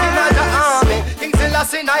working at the army, King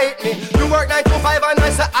Selassie nightly. You work 9 to 5 and I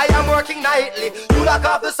say I am working nightly. You lock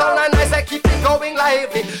off the sound and I say keep it going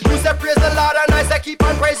lively. You say praise the Lord and I say keep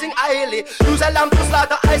on praising highly. You say lamb to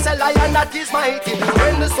slaughter, I say lion that is mighty.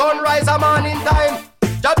 When the sun rise a morning time,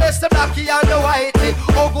 God bless the blacky and the whitey.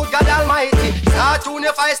 Oh good God Almighty, start tune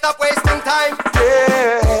if I stop wasting time.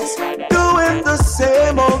 Yes, doing the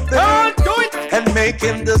same old thing, do it, and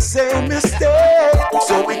making the same mistake.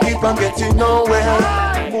 So we keep on getting nowhere.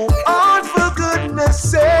 Move on for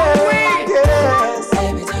goodness sake. Yes.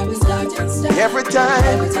 Every time we start and stop. Every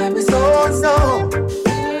time we start and stop.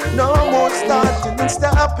 No more starting and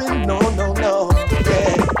stopping. No, no, no.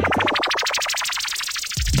 Yeah.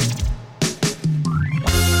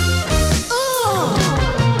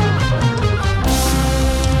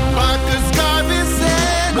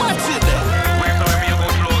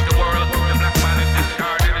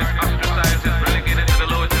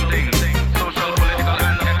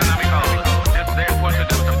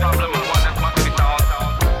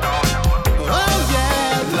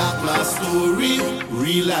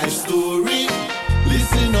 Life story.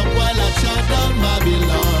 Listen up while I chant down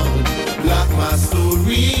Babylon. Black my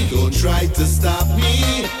story, don't try to stop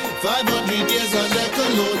me. 500 years under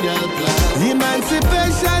colonial plan.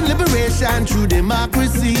 Emancipation, liberation through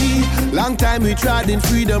democracy. Long time we trod in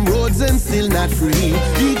freedom roads and still not free.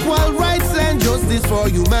 Equal rights and justice for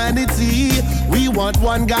humanity. We want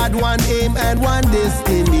one God, one aim and one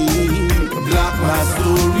destiny. Black my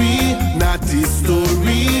story, not his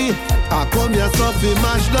story. I come here so fi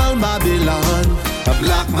mash down Babylon. I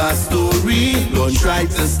black my story, don't try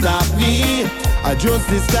to stop me. I just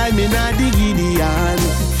this time in a the Gideon.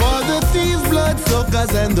 For the thieves,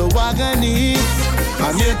 bloodsuckers and the wagonists,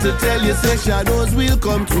 I'm here to tell you say shadows will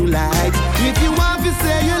come to light. If you want to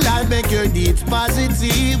say your life, make your deeds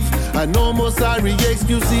positive. And no more sorry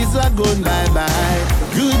excuses are gone bye-bye.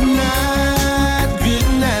 Good night,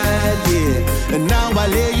 yeah. And now I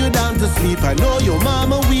lay you down to sleep. I know your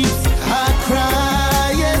mama weeps. I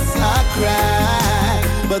cry, yes I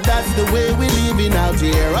cry. But that's the way we're living out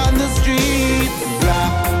here on the street.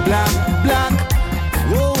 Black, black, black.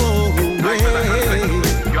 Whoa, hey.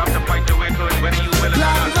 You have to fight the way to it when you will.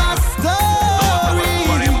 Black my story.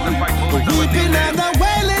 Weeping and the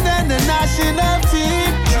wailing and the gnashing of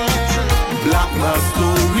teeth. Black my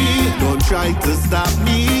story, don't try to stop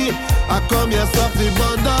me. I come here suffering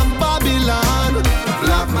but down Babylon.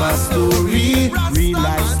 Black my story, real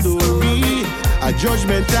life story. A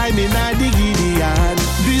judgment time in a the Gideon.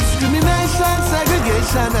 Discrimination,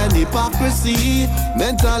 segregation and hypocrisy.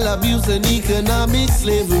 Mental abuse and economic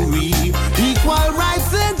slavery. Equal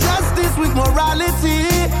rights and justice with morality.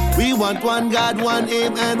 We want one God, one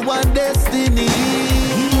aim and one destiny.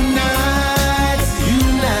 Unite,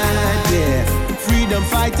 unite, yeah. Freedom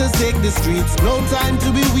fighters take the streets, no time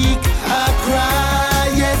to be weak. I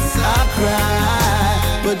cry, yes I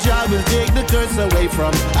cry. But Jah will take the curse away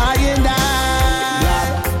from I and I.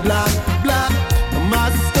 Black, black, my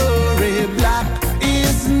story. Black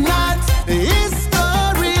is not his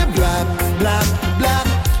story. Black, black, black,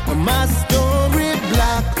 my story.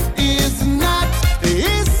 Black is not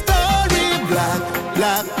his story. Black,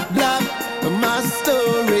 black, black, my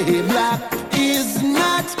story. Black is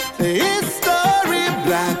not his story.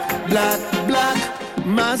 Black, black, black,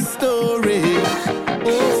 my story.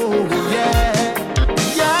 Oh yeah,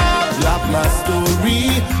 yeah. Black my story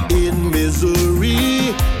in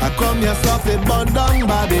misery. I come here suffering but down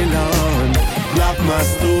Babylon. Black my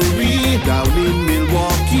story down in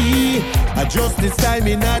Milwaukee. I just this time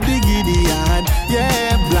in a the Gideon.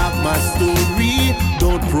 Yeah, black my story,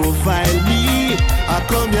 don't profile me. I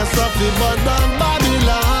come here suffering but down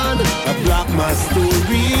Babylon. I black my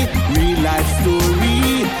story, real life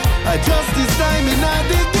story. I just this time in a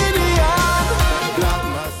the Gideon. Black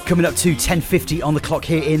my Coming up to 10:50 on the clock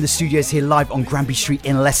here in the studios here live on Granby Street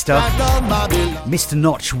in Leicester. Mr.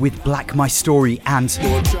 Notch with Black My Story and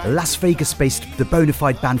Las Vegas-based The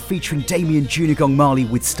Bonafide Band featuring Damien Junagong Marley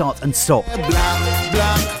with Start and Stop.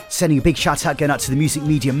 Sending a big shout out going out to the music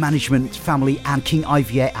media management family and King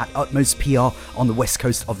Ivier at Utmost PR on the west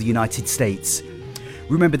coast of the United States.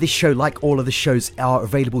 Remember, this show, like all of the shows, are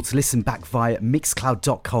available to listen back via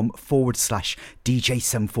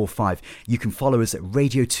mixcloud.com/DJ745. You can follow us at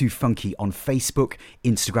Radio2Funky on Facebook,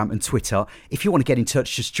 Instagram and Twitter. If you want to get in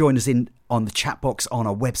touch, just join us in on the chat box on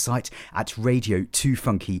our website at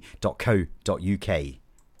radio2funky.co.uk.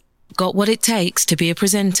 Got what it takes to be a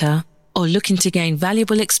presenter? Or looking to gain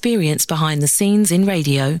valuable experience behind the scenes in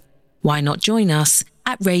radio? Why not join us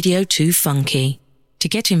at Radio2Funky? To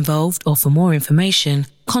get involved or for more information,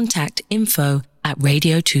 contact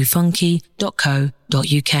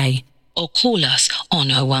info@radio2funky.co.uk or call us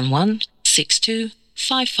on 011 62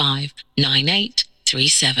 55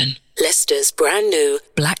 9837. Leicester's brand new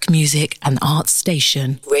black music and arts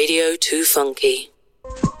station, Radio2Funky.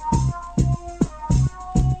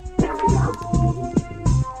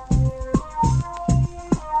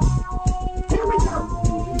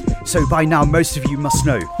 So by now, most of you must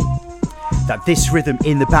know that this rhythm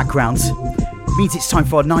in the background means it's time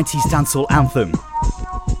for our 90s dancehall anthem.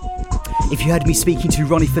 If you heard me speaking to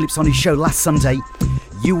Ronnie Phillip on his show last Sunday,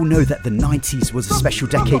 you will know that the 90s was a special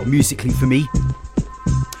decade musically for me.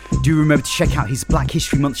 Do remember to check out his Black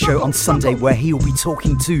History Month show on Sunday, where he will be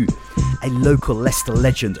talking to a local Leicester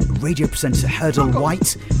legend, radio presenter Hurdle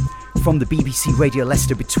White, from the BBC Radio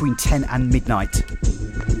Leicester between 10 and midnight.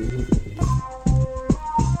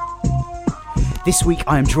 This week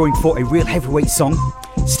I am drawing for a real heavyweight song.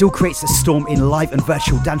 Still creates a storm in live and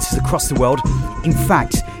virtual dances across the world. In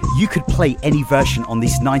fact, you could play any version on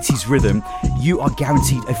this 90s rhythm. You are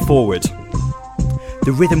guaranteed a forward.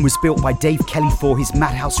 The rhythm was built by Dave Kelly for his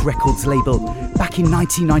Madhouse Records label back in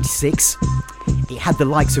 1996. It had the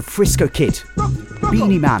likes of Frisco Kid,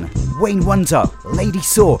 Beanie Man, Wayne Wonder, Lady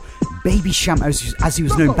Saw, Baby Sham as he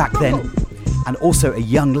was known back then, and also a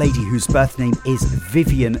young lady whose birth name is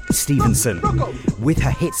Vivian Stevenson, with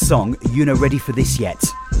her hit song, You Know Ready For This Yet.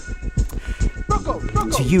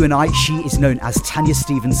 To you and I, she is known as Tanya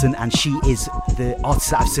Stevenson, and she is the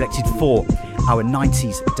artist that I've selected for our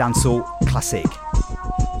 90s Dancehall Classic.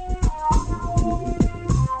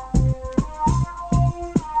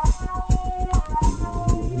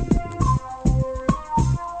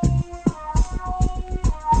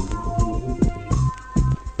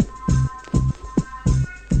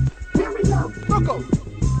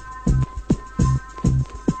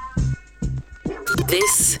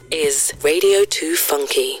 This is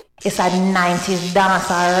Radio2Funky. It's a 90s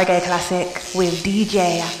dancehall reggae classic with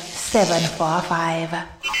DJ 745.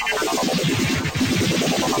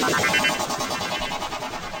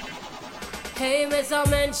 Hey, Mr.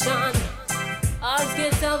 Mention, ask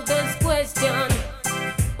yourself this question.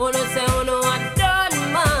 Wanna say, wanna what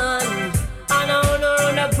done, man? And I wanna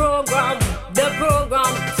run the program.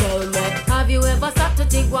 Tell me, have you ever stopped to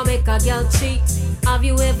think what make a girl cheat? Have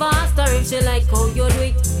you ever asked her if she like how you do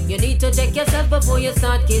it? You need to check yourself before you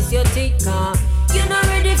start kiss your teeth, car you're not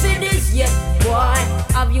ready for this yet, boy.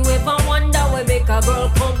 Have you ever wondered where make a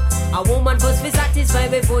girl come? A woman must be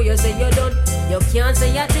satisfied before you say you're done. You can't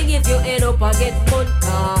say a thing if you end up a get fun,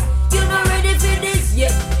 car you're not ready for this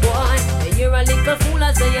yet, boy. And you're a little fool,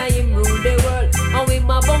 I say I am rule the world. And with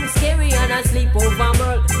my bum scary and I sleep over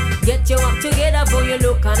world. Get your act together before you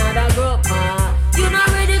look another girl, car you're not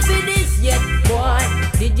ready for this yet, boy.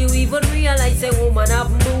 Did you even realize a woman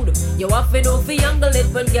have mood? You have to know for young girl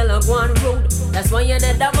when girl are going rude. That's why you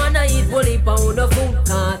need that man to eat bully pound of food,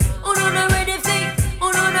 cause oh no, not ready for it.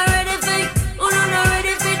 Oh no, not ready for it. Oh no, not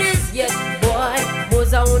ready for this yet, boy.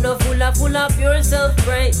 Boys are full of pure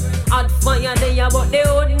self-praise. Hot fire there, but they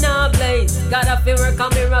would not blaze. Gotta feel work a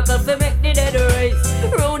miracle for make the dead race.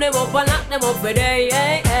 Round them up and lock them up for days.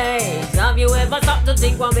 Have you ever stopped to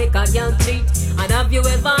think what make a girl cheat? And have you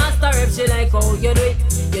ever asked her if she like how you do it?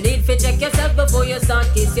 You need to check yourself before you start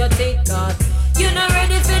kiss your teeth, cause you're not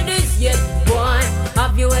ready for this yet, boy.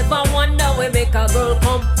 Have you ever wondered where make a girl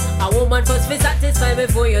come? A woman must be satisfied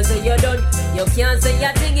before you say you're done. You can't say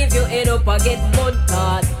a thing if you end up a get bun,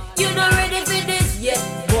 cause you're not ready for this yet,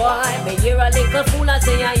 boy. But you're a little fool, I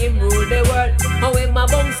say I am rule the world. And with my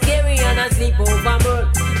bum scary and I sleep over world.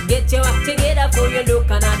 Get your act together before you look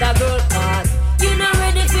another girl, cause you're not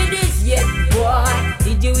ready for this yet, boy.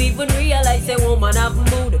 Did you even realize a woman have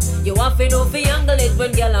mood? You have to know for young girl it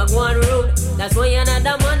when girl are going rude. That's why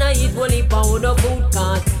another man I eat only pound of food,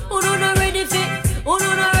 cause oh no, not ready for it. Oh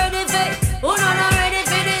no, not ready for it. Oh no, not ready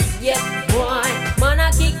for this yet, boy. Man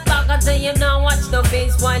I kick back and say him now watch the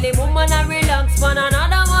face, while the woman I relax on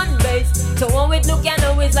another one base. So how it look, you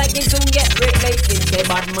know it's like it soon get replaced. Say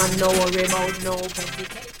bad man no worry about no petty.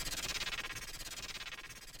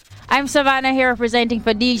 I'm Savannah here representing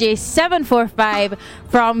for DJ 745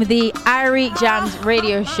 from the Irie Jamms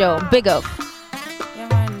Radio Show. Big up.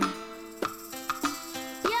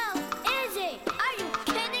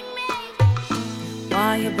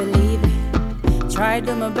 Why you believe me? Try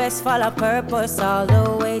do my best, follow purpose all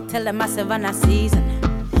the way till the massive on a season.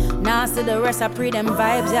 Now see the rest, I pre them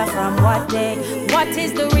vibes, yeah, from what day? What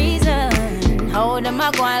is the reason? How them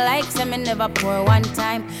I going like say me never pour one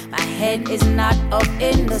time? My head is not up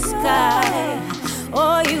in the sky.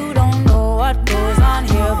 Oh, you don't know what goes on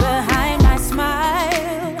here behind my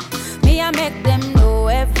smile. Me, I make them know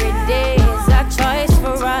every day is a choice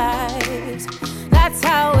for rise. That's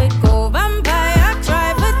how it go, vampire,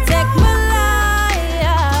 try to take my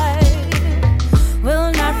life.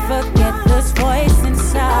 Will not forget this voice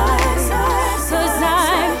inside. Cause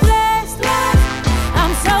I'm blessed,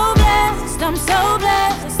 I'm so blessed, I'm so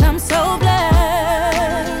blessed, I'm so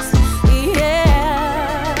blessed, yeah.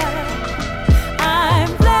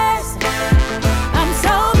 I'm blessed, I'm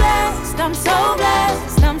so blessed, I'm so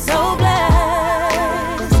blessed, I'm so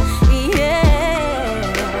blessed, yeah.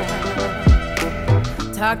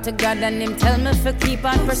 Talk to God and him tell me to keep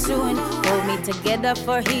on pursuing. Hold me together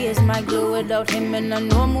for he is my glue. Without him in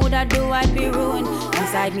no mood I do I'd be ruined.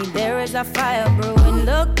 Inside me there is a fire brewing.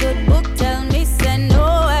 Look good book tell me send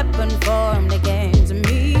no weapon formed against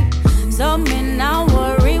me. So me now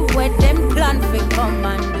worry what them plan for come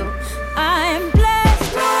and do. I'm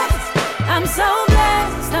blessed, I'm so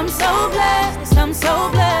blessed, I'm so blessed, I'm so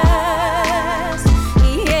blessed,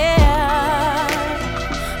 yeah.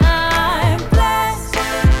 I'm blessed,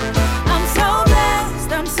 I'm so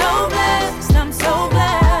blessed, I'm so blessed, I'm so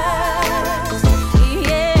blessed,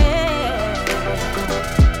 yeah.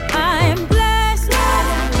 I'm blessed,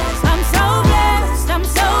 I'm so blessed, I'm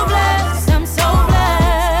so blessed, I'm so blessed,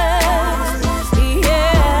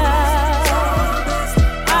 yeah.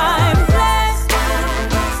 I'm blessed,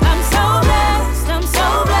 I'm so blessed, I'm so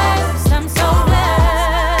blessed, I'm so blessed,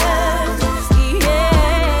 yeah.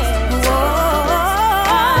 Whoa,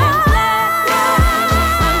 I'm blessed,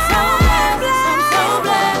 I'm so blessed, I'm so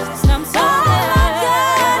blessed, I'm so blessed.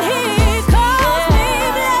 He calls me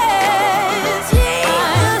blessed,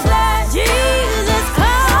 Jesus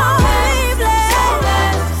calls me blessed.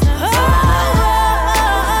 Oh,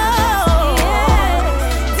 yeah.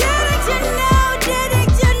 Didn't you know,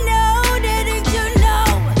 didn't you know, didn't you know,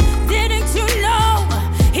 didn't you know,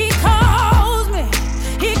 he calls me,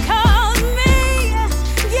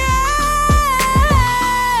 yeah.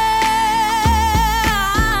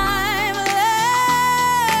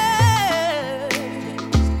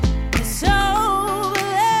 I'm so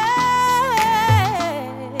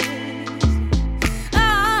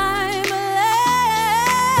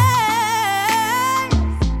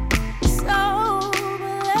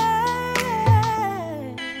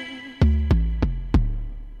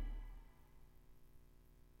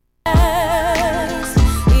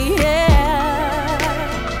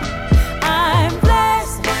I'm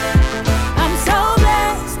blessed, I'm so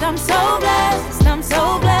blessed, I'm so blessed, I'm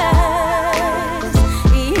so blessed,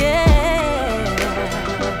 yeah.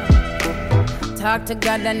 Talk to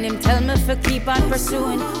God and him tell me to keep on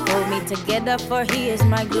pursuing. Hold me together for he is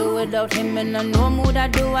my glue. Without him in no mood I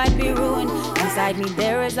do I'd be ruined. Inside me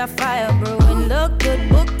there is a fire brewing. Look good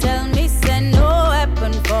book tell me send no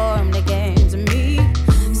weapon formed against me.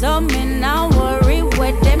 So me now worry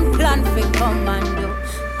what them plan for come and do.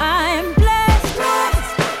 I'm blessed,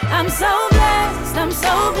 I'm so blessed, I'm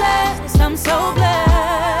so blessed, I'm so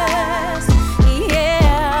blessed,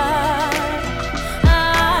 yeah.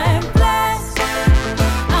 I'm blessed,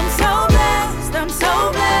 I'm so blessed, I'm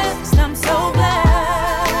so blessed, I'm so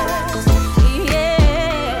blessed, yeah.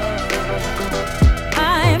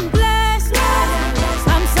 I'm blessed,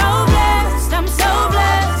 I'm so blessed, I'm so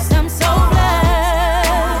blessed, I'm so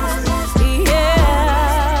blessed, yeah.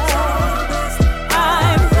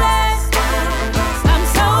 I'm blessed, I'm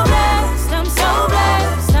so blessed, I'm so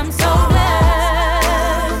blessed, I'm so blessed,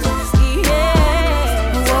 yeah.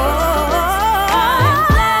 Whoa, I'm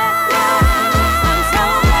blessed, I'm so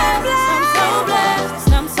blessed, I'm so blessed,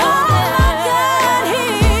 I'm so blessed. He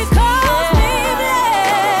calls me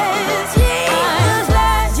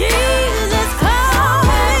blessed, Jesus calls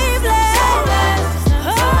me blessed.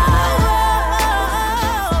 Oh,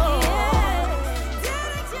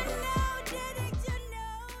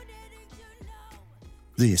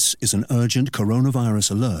 This is an urgent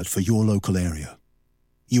coronavirus alert for your local area.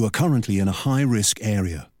 You are currently in a high-risk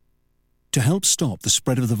area. To help stop the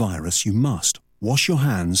spread of the virus, you must wash your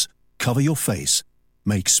hands, cover your face,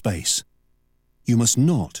 make space. You must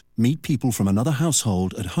not meet people from another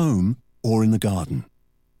household at home or in the garden.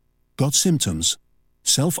 Got symptoms?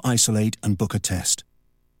 Self-isolate and book a test.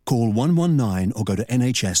 Call 119 or go to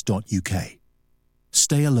nhs.uk.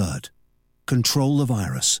 Stay alert. Control the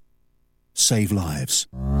virus. Save lives.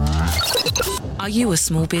 Are you a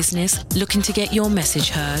small business looking to get your message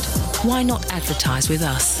heard? Why not advertise with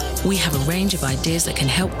us? We have a range of ideas that can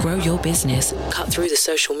help grow your business, cut through the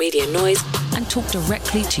social media noise, and talk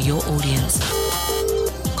directly to your audience.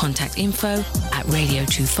 Contact info at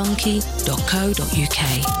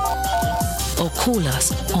radio2funky.co.uk or call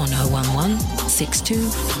us on 011 62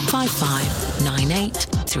 55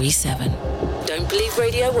 9837. Don't believe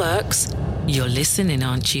radio works? You're listening,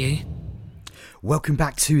 aren't you? Welcome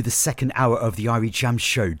back to the second hour of the Irie Jamms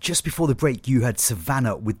Show. Just before the break, you heard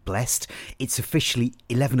Savannah with Blessed. It's officially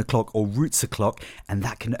 11 o'clock or Roots o'clock, and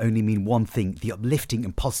that can only mean one thing: the uplifting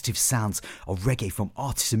and positive sounds of reggae from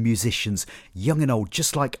artists and musicians, young and old,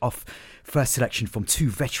 just like off first selection from two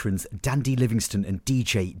veterans, Dandy Livingston and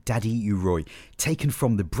DJ Daddy Uroy. Taken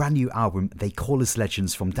from the brand new album, They Call Us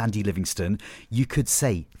Legends from Dandy Livingston, you could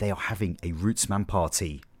say they are having a Rootsman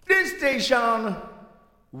party. This station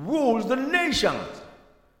rules the nation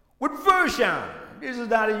with version. This is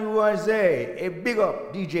Daddy USA. A big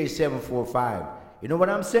up DJ 745. You know what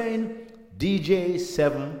I'm saying? DJ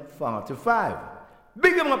 745.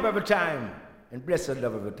 Big him up every time. And bless and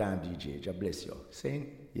love every time, DJ. God bless you. Sing?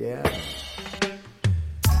 Yeah.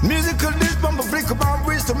 Musical this bumper flick about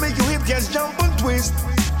wrist to make you hip cats jump and twist.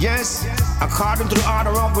 Yes, according to the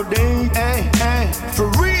order of the day. Hey, hey, for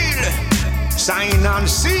real. Sign on the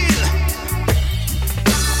seal.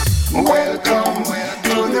 Welcome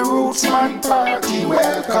to the Rootsman party.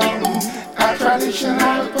 Welcome, a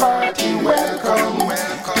traditional party. Welcome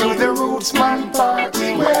to the Rootsman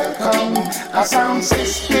party. Welcome, a sound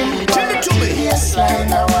system party. Yes,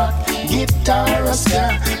 line a rock, guitar a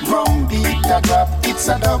snare, drum beat a drop. It's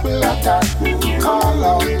a double attack. Call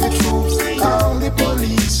out the troops, call the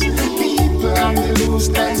police. People on the loose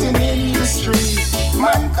dancing in the street.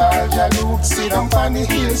 Man called Jaluk, sit down on the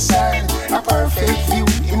hillside. A perfect view,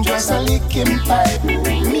 him just a licking pipe.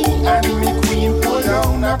 Me and me queen pull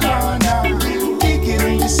down a corner.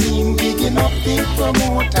 Digging the scene, digging up the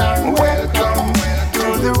promoter. Welcome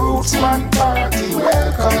to the Rootsman party.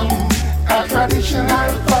 Welcome, a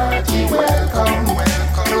traditional party. Welcome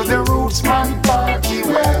to the Rootsman party.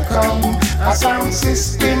 Welcome, a sound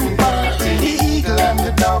system party. The eagle and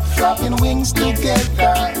the dove flapping wings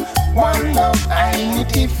together. One love,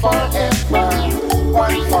 unity forever.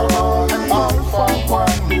 One for all for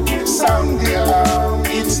one. Sound the alarm,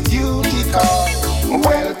 it's duty call.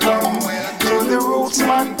 Welcome to the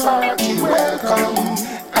Rootsman party. Welcome,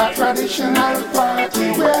 a traditional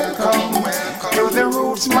party. Welcome to the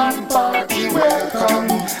Rootsman party. Welcome,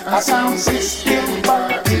 a sound system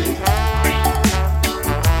party.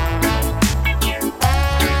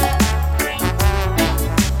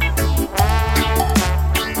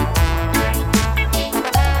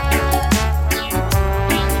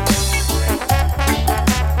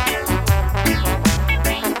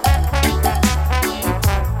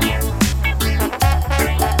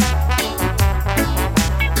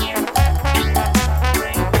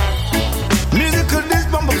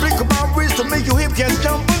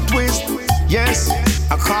 Yes,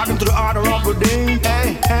 according to the order of the day.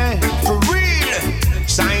 Hey, hey, for real.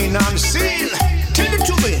 Sign on the seal. Tell it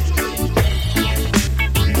to me.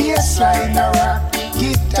 Bass line a rock,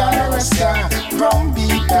 guitar a star, drum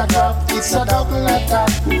beat a drop. It's a double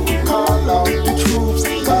attack. Call out the troops,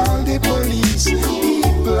 call the police.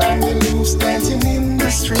 People on the loose dancing in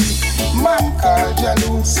the street. Man called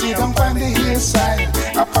Jaluk, sit down on the hillside.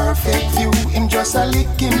 A perfect view, him just a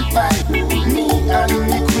licking pipe. Me and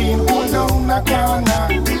me queen hold down a corner.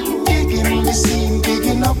 Digging the scene,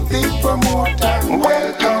 digging up the promoter.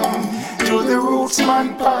 Welcome to the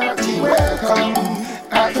Rootsman party. Welcome,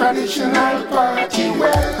 a traditional party.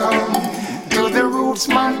 Welcome to the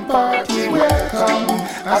Rootsman party. Welcome,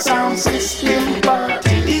 a sound system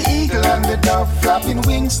party. The eagle and the dove flapping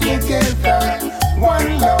wings together.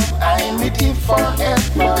 One love, unity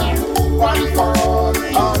forever. One for all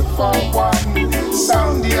for one.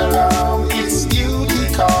 Sound the alarm, it's duty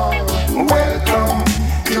call. Welcome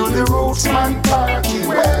to the Rootsman party.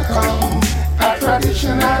 Welcome, a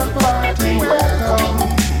traditional party. Welcome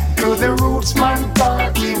to the Rootsman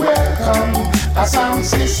party. Welcome, a sound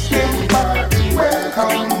system party.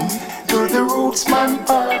 Welcome to the Rootsman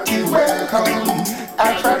party. Welcome, a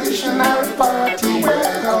traditional party.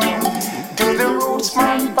 Welcome to the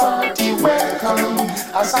Rootsman party. Welcome,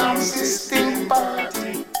 a sound system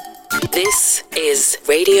party. This is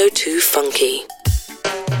Radio2Funky.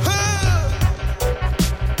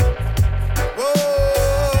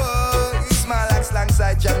 Whoa, you smile like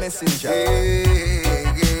alongside your messenger. Hey.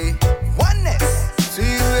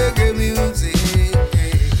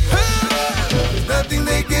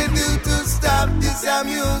 this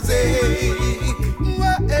music.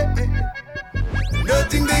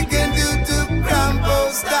 Nothing they can do to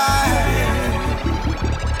Crampo style.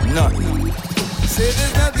 Nothing. Say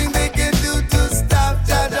there's nothing they can do to stop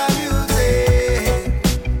Jaja music.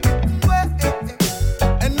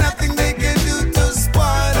 And nothing they can do to spoil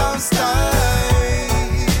our style.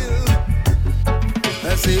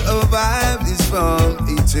 I say our vibe is from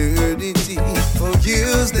eternity, for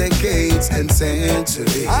years, decades, and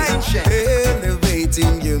centuries.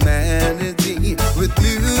 Elevating humanity with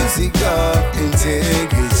music of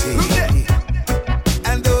integrity.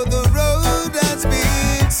 And though the road has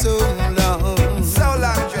been so long,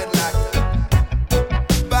 dreadlock,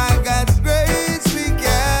 by God's grace we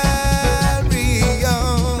carry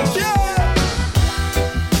on.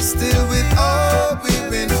 Still with all we've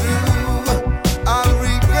been through, our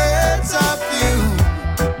regrets are few,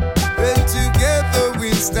 and together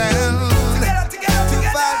we stand.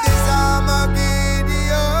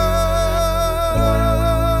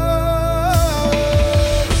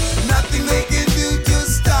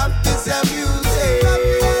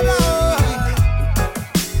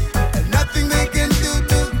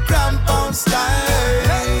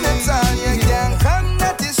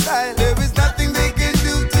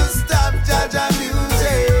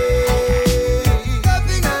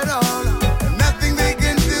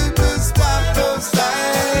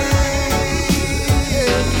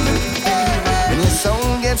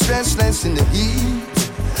 In the heat,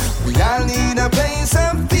 we all need a place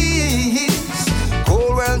of peace.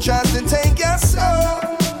 Whole world tries to take your soul.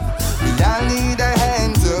 We all need a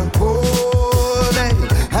hand to hold it.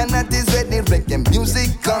 And that is where the reggae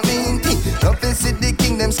music coming in. Love is the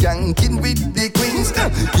kingdom skanking with the queens.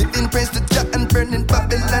 Giving praise to Jah and burning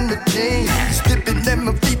Babylon with chains. Slipping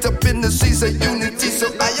them feet up in the seas of unity. So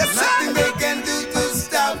I have nothing they can do to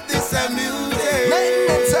stop this music. Nothing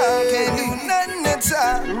at all can do, nothing at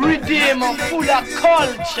all. Riddim full of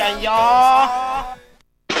culture, y'all.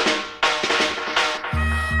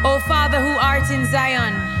 Oh Father who art in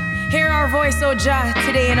Zion, hear our voice, O Jah,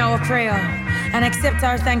 today in our prayer, and accept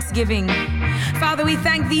our thanksgiving. Father, we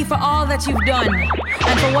thank Thee for all that You've done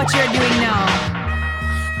and for what You're doing now.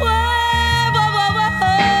 Whoa, whoa, whoa, whoa.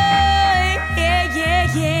 Yeah, yeah,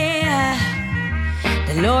 yeah.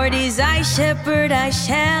 The Lord is thy shepherd, I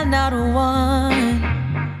shall not want.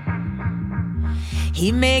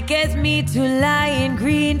 He maketh me to lie in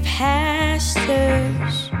green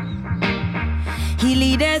pastures. He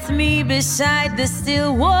leadeth me beside the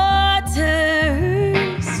still waters.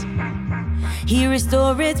 He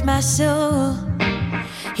restoreth my soul.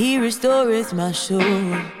 He restoreth my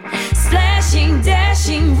soul. Splashing,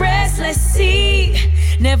 dashing, restless sea.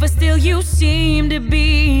 Never still you seem to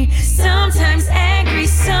be. Sometimes angry,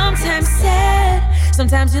 sometimes sad.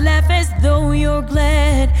 Sometimes you laugh as though you're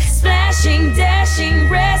glad. Splashing, dashing,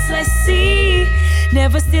 restless sea.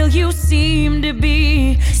 Never still you seem to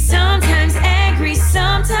be. Sometimes angry,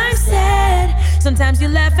 sometimes sad. Sometimes you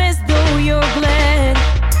laugh as though you're glad.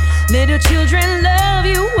 Little children love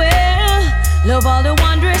you well. Love all the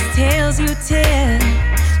wondrous tales you tell.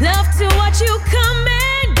 Love to watch you come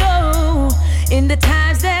and go in the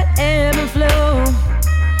times that ebb and flow.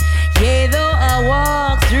 Yea, though I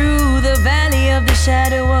walk through the valley of the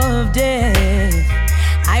shadow of death,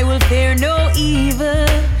 I will fear no evil,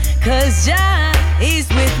 'cause Jah is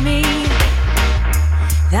with me.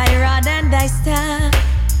 Thy rod and thy staff,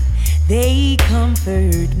 they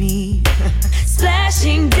comfort me.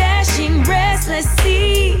 Splashing, dashing, restless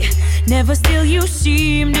sea. Never still you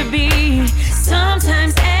seem to be.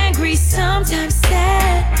 Sometimes angry, sometimes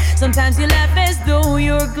sad. Sometimes you laugh as though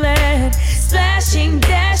you're glad. Splashing,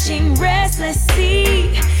 dashing, restless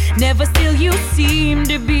sea. Never still you seem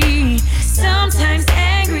to be. Sometimes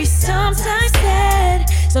angry, sometimes sad.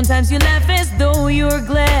 Sometimes you laugh as though you're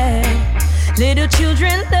glad. Little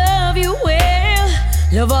children love you well.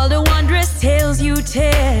 Love all the wondrous tales you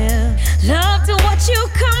tell. Love to watch you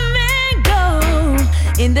come and go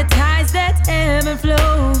in the tides that ebb and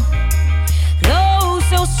flow. Oh,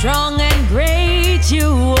 so strong and great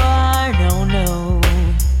you are, no, no.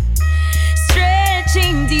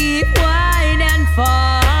 Stretching deep, wide and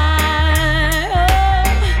far. Oh,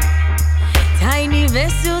 tiny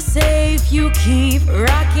vessel safe you keep,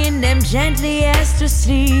 rocking them gently as to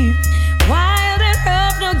sleep. Wild and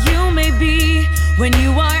rough, no, you may be. When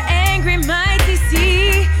you are angry, mighty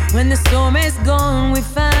sea. When the storm is gone, we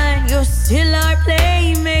find you're still our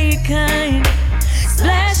playmate kind.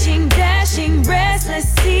 Splashing, dashing, restless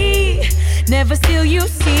sea. Never still you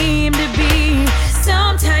seem to be.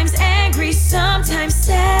 Sometimes angry, sometimes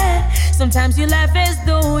sad. Sometimes you laugh as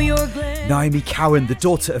though you're glad. Naomi Cowan, the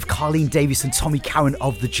daughter of Carleen Davis and Tommy Cowan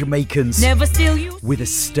of the Jamaicans, Never steal you. with a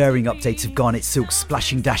stirring update of Garnett Silk,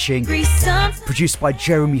 Splashing Dashing, produced by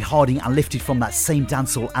Jeremy Harding and lifted from that same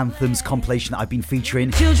Dancehall Anthems compilation that I've been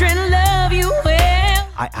featuring. Children love you well.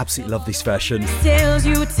 I absolutely love this version. Tells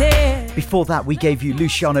you tell. Before that, we gave you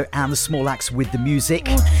Luciano and the Small Axe with the music.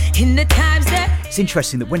 In the times that It's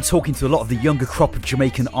interesting that when talking to a lot of the younger crop of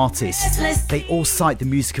Jamaican artists, they all cite the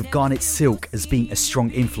music of Garnett Silk as being a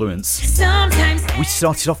strong influence. sometimes We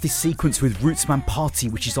started off this sequence with Rootsman Party,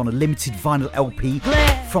 which is on a limited vinyl LP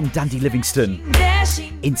from Dandy Livingston.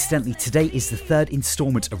 dashing. Incidentally, today is the third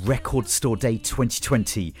instalment of Record Store Day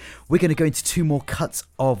 2020. We're going to go into two more cuts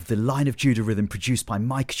of the Line of Judah rhythm produced by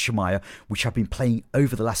Micah Shemaiah, which I've been playing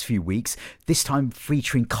over the last few weeks, this time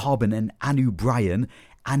featuring Karbon and Anu Bryan,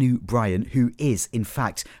 who is, in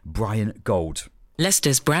fact, Brian Gold.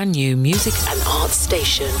 Leicester's brand new music and arts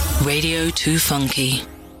station, Radio2Funky.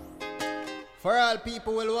 For all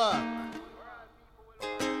people will walk,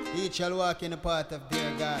 each shall walk in the path of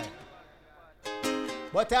their God.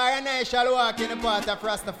 But I and I shall walk in the path of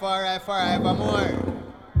Rastafari forevermore.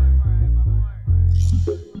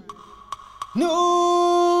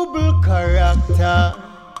 Noble character,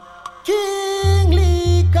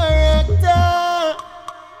 kingly character,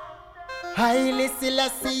 Haile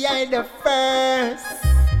Selassie I the first.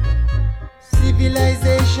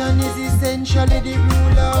 Civilization is essentially the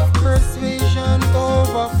rule of persuasion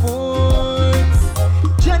over force.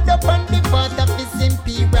 Judge upon the path of his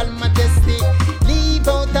imperial majesty, leave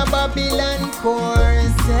out a Babylon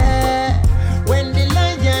course. When the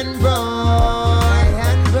lion roars,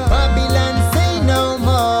 Babylon say no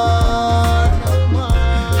more.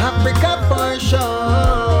 Africa for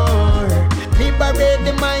sure, liberate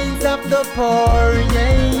the minds of the poor.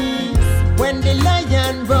 Yes, when the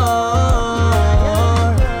lion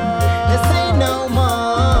roars, they say no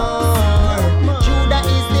more. Judah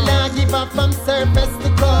is the lawgiver from surface to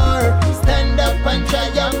core. Stand up and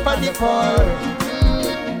triumph for the poor.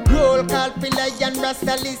 Roll call for lion,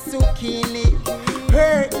 Rastali Sukili.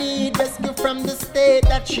 Her need rescue from the state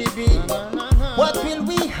that she be. What will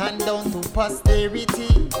we hand down to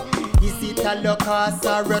posterity? Is it a locust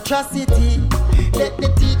or atrocity? Let the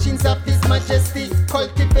teachings of His Majesty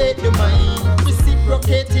cultivate the mind,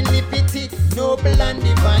 reciprocating liberty, noble and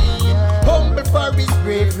divine. Humble for His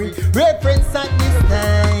bravery, reverence at this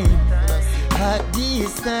time. At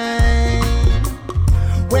this time,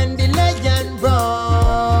 when the lion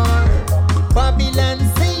roar, Babylon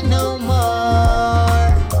say no more.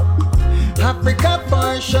 Africa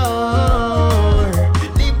for sure,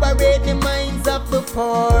 liberate the minds of the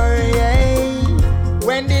poor. Yeah.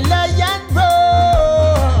 When the lion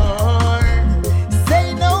roar,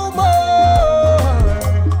 say no more.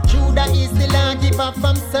 Judah is the lawgiver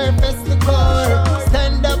from surface to core.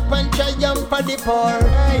 Stand up and triumph for the poor.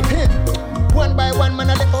 One by one, man,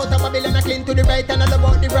 I let out of Babylon, I cling to the right and all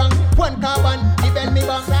about the wrong. One carbon, defend me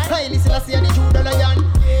bang. Haile Selassie and the Judah lion.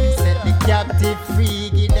 Set the captive free,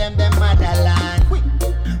 give them the motherland.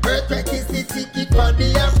 Birthright is the ticket for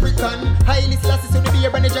the African. Haile Selassie, so the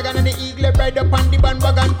bear and the dragon and the eagle ride up on the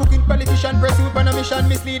bandwagon. Cooking politician, pursuit on a mission,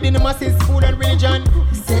 misleading the masses, food and religion.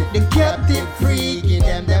 Set the captive free, give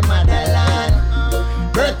them the motherland.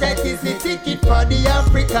 Birthright is the ticket for the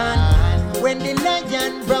African. When the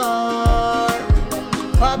lion roar,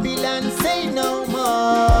 Babylon say no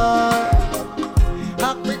more.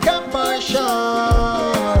 Africa for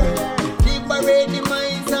sure, liberate the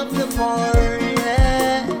minds of the poor.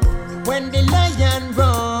 Yeah. When the lion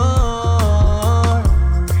roar,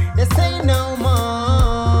 they say no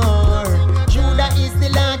more. Judah is the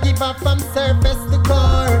lawgiver from surface to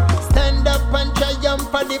core. Stand up and triumph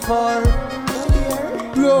for the poor.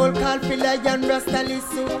 Roll call for lion, Rastali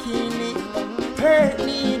Sukili. Her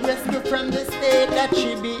need rescue from the state that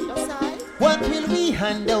she be. What will we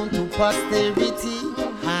hand down to posterity?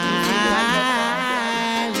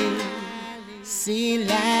 Haile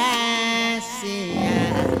Selassie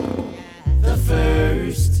the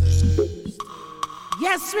first.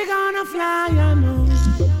 Yes, we're gonna fly on home.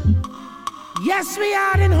 Yes, we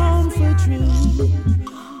are in home for true.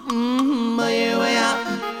 But here we are.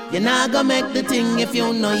 You're not gonna make the thing if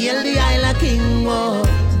you know you're the Isla King. Whoa.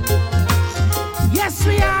 Yes,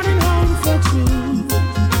 we are in home for true.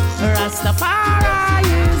 Rastafari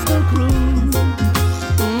is the crew.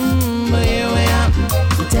 But here we are.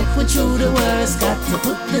 To take we through the worst, got to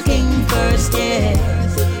put the king first, yeah.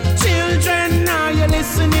 Children, now you're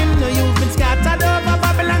listening. You've been scattered over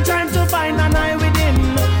Babylon, trying to find an eye within.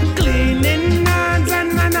 Cleaning hands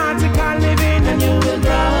and an article living, and you will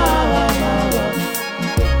grow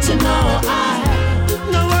to know I.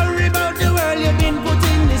 No worry about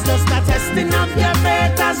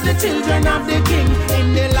the children of the king.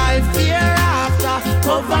 In the life hereafter,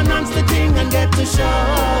 governance the thing and get to show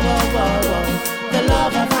the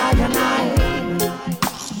love of I and I.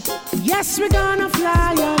 Yes, we're gonna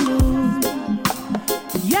fly on moon.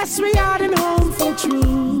 Yes, we are the home for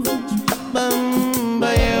truth. Boom,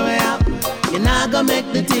 but here we are. You're not gonna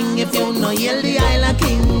make the thing if you know you're the Island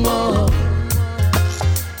King. Oh.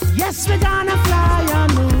 Yes, we're gonna fly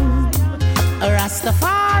on moon.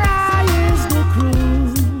 Rastafari is the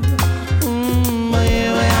crew. But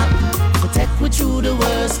here we are. Protect we through the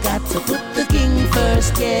worst. Got to put the king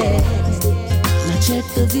first, yeah. Now check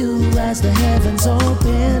the view as the heavens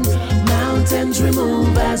open. Mountains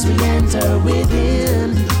remove as we enter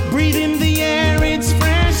within. Breathe in the air, it's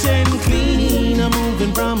fresh and clean. I'm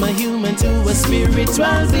moving from a human to a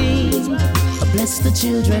spiritual being. I bless the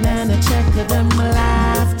children and I check them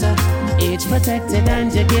laughter. Each protected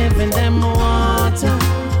and you're giving them water.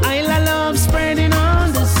 I love spreading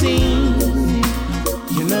on the scene.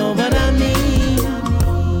 You know what I mean?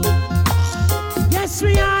 Yes,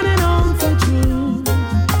 we are an home for truth.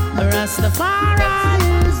 Rastafari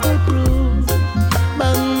is the proof.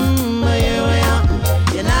 Boom, here we are.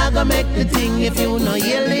 You're not gonna make the thing if you know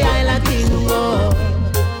you're the Island King. Oh.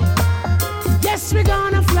 Yes, we're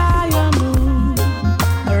gonna fly on moon.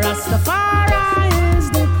 Rastafari is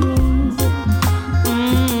the crew.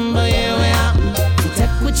 But here we are.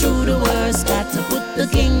 Protect we through the worst. Got to put the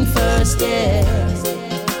king first, yeah.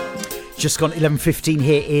 Just gone 11:15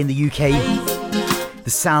 here in the UK.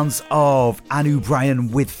 The sounds of Anu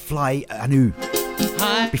Bryan with Fly Anu.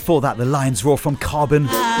 Before that, the Lions Roar from Karbon.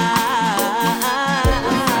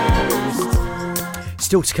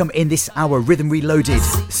 Still to come in this hour, Riddim Reloaded,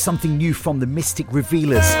 something new from the Mystic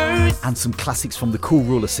Revealers, and some classics from the Cool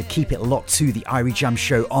Ruler. So keep it locked to the Irie Jamms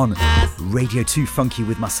Show on Radio2Funky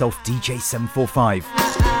with myself, DJ 745.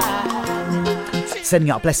 Sending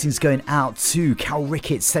out blessings going out to Cal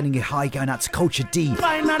Ricketts, sending a hi going out to Culture D.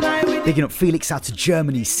 Bigging up Felix out to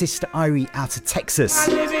Germany, Sister Irie out to Texas.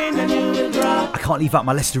 I can't leave out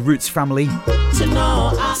my Leicester Roots family.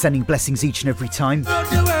 Sending blessings each and every time.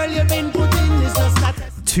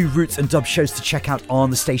 2 Roots and Dub shows to check out on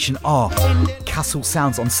the station are Castle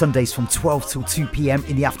Sounds on Sundays from 12 till 2 p.m.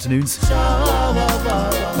 in the afternoons.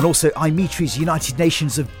 And also Imitri's United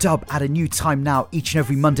Nations of Dub at a new time now each and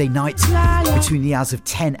every Monday night between the hours of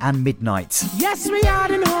 10 and midnight. Yes, we are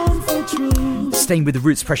in home for truth. Staying with the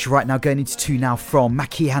Roots pressure right now, going into 2 now from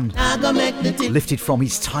Makian. Lifted from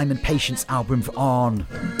his Time and Patience album on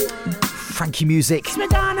Frankie Music.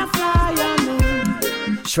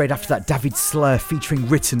 Straight after that, Dahvid Slur featuring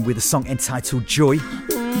Riddim with a song entitled Joy.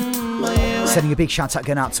 Sending a big shout out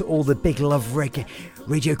going out to all the Big Love Reggae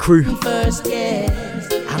radio crew.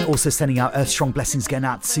 And also sending out strong blessings going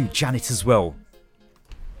out to Janet as well.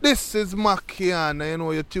 This is Makian, you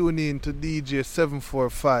know you're tuning in to DJ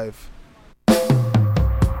 745.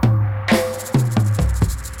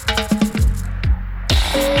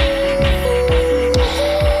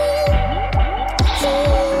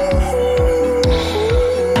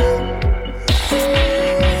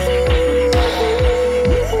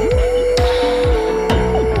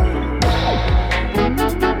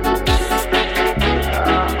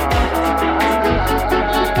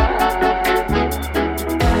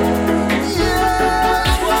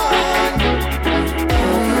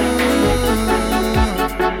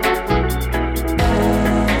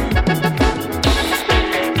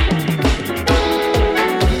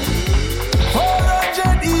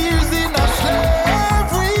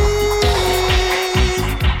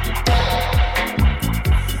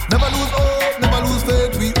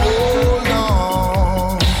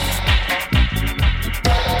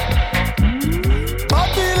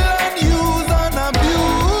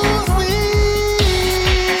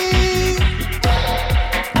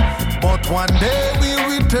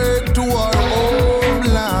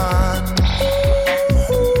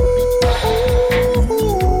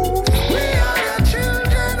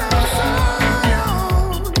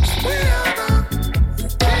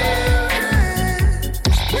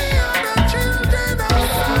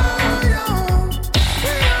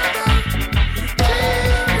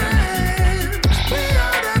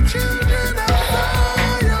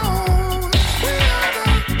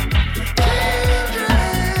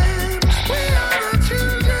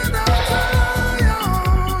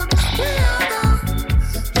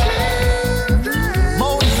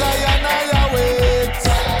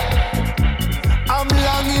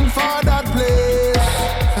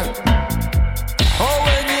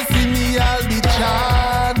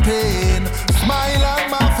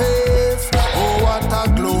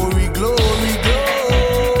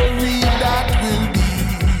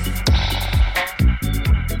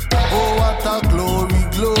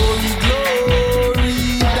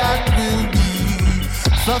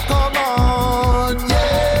 come on,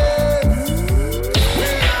 yes. We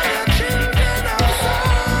are the children of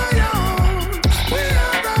Zion. We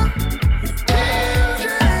are the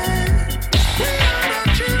children. We are the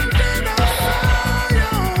children of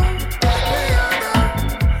Zion. We are the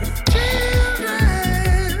children.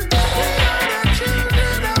 We are the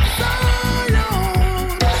children of Zion.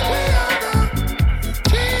 We are the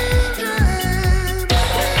children.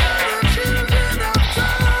 We are the children of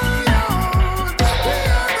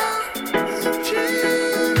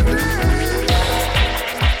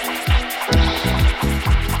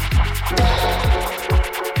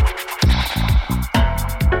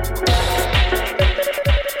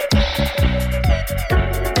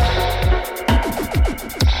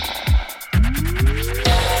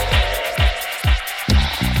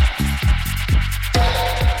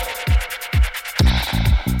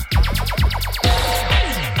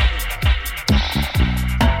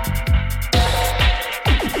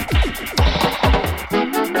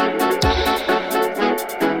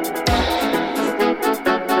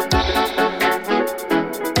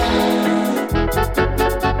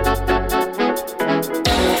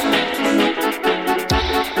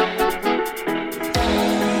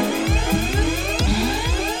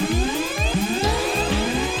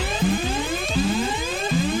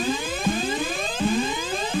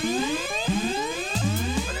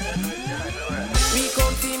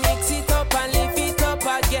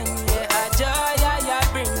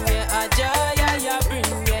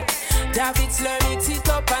Dahvid Slur, mix it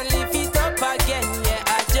up and lift it up again. Yeah,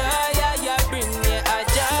 a joy, yeah, you bring me a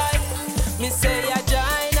joy. Me say a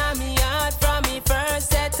joy, now me heart from me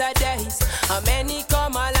first set of days. How many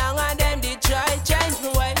come along and them they try change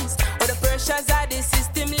my ways. But the pressures of the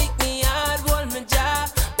system lick me hard, hold me jaw.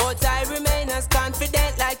 But I remain as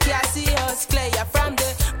confident like Cassius Clay. From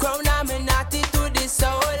the crown of me naughty to the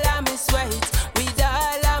soul of me sweat. With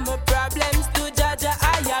all of my problems to judge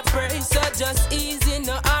I pray. So just easy,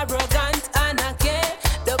 no arrogant and I care.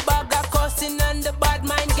 The bag of cussing and the bad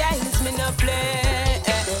mind games me no play.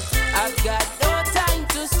 I've got no time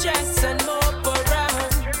to stress and mope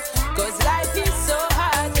around. Cause life is so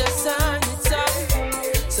hard just on its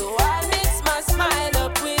own. So I mix my smile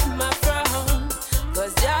up with my frown.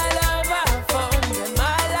 Cause your love I found and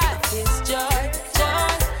my life is joy,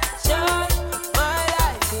 joy, joy. My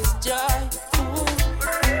life is joy. Ooh.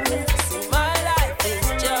 See my life is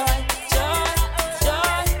joy, joy,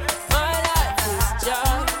 joy. My life is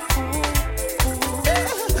joy.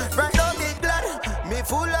 Right now me glad, me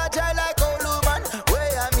full of joy like old woman.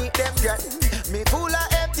 Where I meet them grand. Me full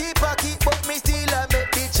of empty pocket, but me still a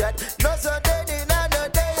make the chat. No so dead in another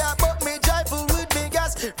day, but me joyful with me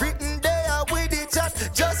gas. Written there with the chat.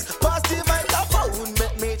 Just pass the microphone,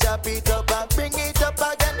 make me chop it up and bring it up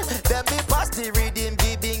again. Then me pass the rhythm,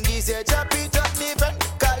 giving he say chop it up, me friend.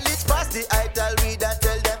 College pass the idol weed and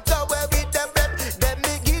tell them go away with them blend. Then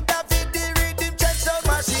me give that fit the rhythm check, so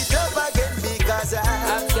mash it up again because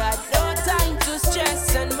I've got no time to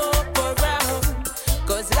stress and mope around.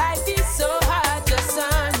 Cause life is so hard just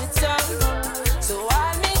on its own. So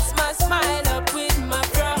I mix my smile up with my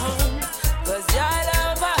frown. Cause your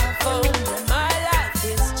love I found and my life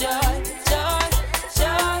is joy, joy,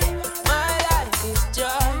 joy. My life is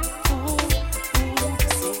joy. Ooh, ooh.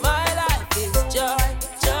 See my life is joy,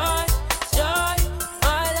 joy, joy.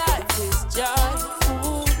 My life is joy.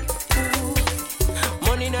 Ooh, ooh.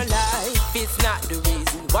 Money no life, it's not the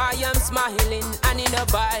reason why I'm smiling and in a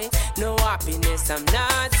buy. No happiness, I'm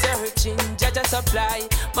not searching. Jaja supply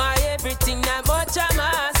my everything, not much I'm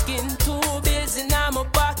asking. 2 bills in my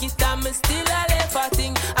pocket, I'm still a left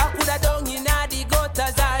thing. I could have done in the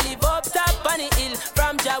gutters, I live up top on the hill.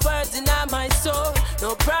 From your words in my soul,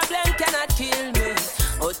 no problem cannot kill me.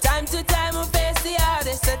 Oh, time to time I face the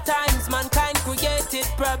hardest of times. Mankind created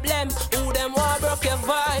problem. Who them war broke your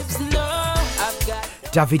vibes? No, I've got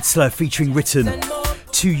Dahvid Slur featuring Riddim.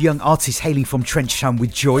 2 young artists hailing from Trenchtown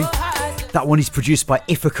with Joy. That one is produced by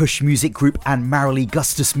Ifakush Music Group and Marilee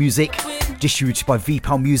Gustus Music, distributed by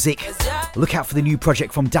VPAL Music. Look out for the new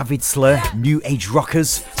project from Dahvid Slur, New Age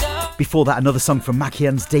Rockers. Before that, another song from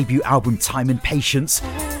Makian's debut album Time and Patience,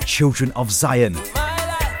 Children of Zion.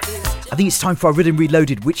 I think it's time for our Riddim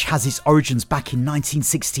Reloaded, which has its origins back in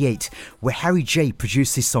 1968, where Harry J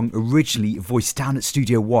produced this song, originally voiced down at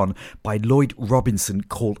Studio One by Lloyd Robinson,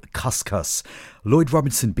 called Cuss Cuss. Lloyd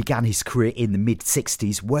Robinson began his career in the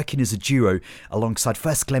mid-60s, working as a duo alongside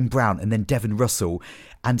first Glenn Brown and then Devin Russell,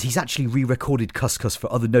 and he's actually re-recorded Cuss Cuss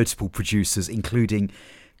for other notable producers, including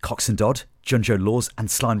Cox and Dodd, Junjo Laws and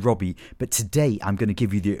Sly and Robbie, but today I'm going to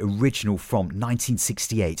give you the original from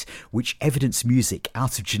 1968, which Evidence Music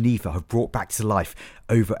out of Geneva have brought back to life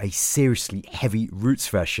over a seriously heavy roots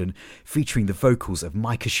version featuring the vocals of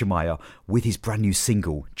Micah Shemaiah with his brand new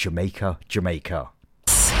single, Jamaica, Jamaica.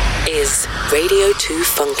 This is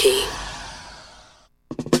Radio2Funky.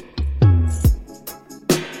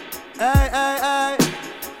 Hey, hey, hey.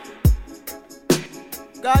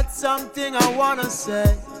 Got something I wanna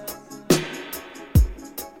say.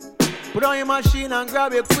 Put on your machine and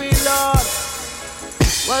grab your queen, Lord.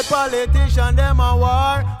 Well, politicians, them a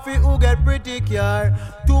war. Fi who get pretty care.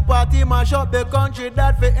 Two party mash up the country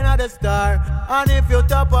that fit in the star. And if you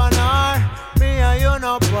top on her, me and you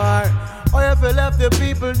no par. Or if you left the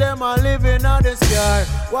people, them a living on the scar.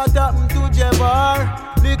 What happened to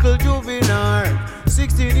Jabbar? Little juvenile.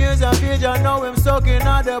 16 years of age and now him stuck in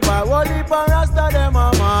at the bar. What if a rasta them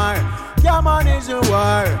a mar? Yeah, man, is a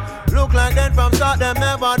war. Look like them from start, them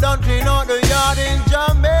never done clean out the yard in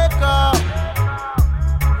Jamaica.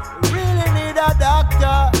 Really need a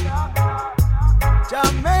doctor.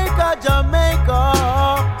 Jamaica, Jamaica.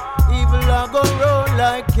 Evil a go roll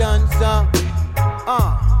like cancer.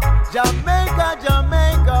 Jamaica,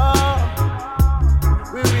 Jamaica.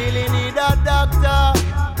 We really need a doctor.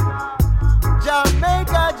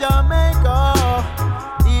 Jamaica, Jamaica.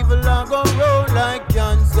 Evil a go roll like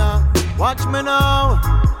cancer. Watch me now.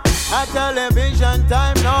 A television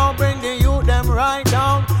time now. Bring the youth them right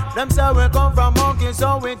down. Them say we come from monkey,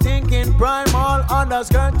 so we thinking primal.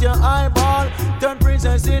 Underskirt your eyeball. Turn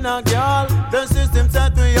princess in a girl. The system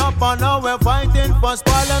set we up and now we're fighting for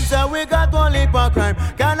spoil. Them say we got one leap of crime.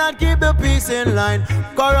 Cannot keep the peace in line.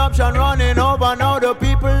 Corruption running over now. The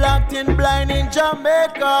people acting blind in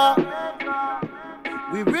Jamaica.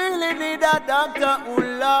 We really need a doctor, oh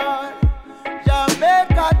Lord.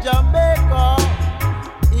 Jamaica, Jamaica.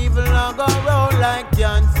 Evil a go roll like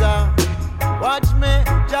cancer. Watch me,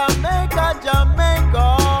 Jamaica, Jamaica.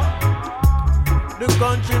 The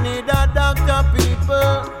country need a doctor,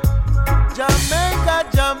 people. Jamaica,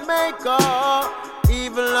 Jamaica.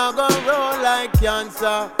 Evil a go roll like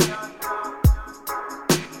cancer.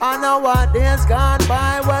 I know what days gone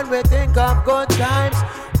by when we think of good times.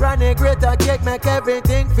 Granny greater cake make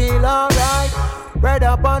everything feel alright. Bread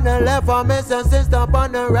up on the left, for miss and sister up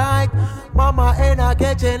on the right. Mama in a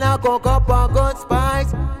kitchen, I cook up a good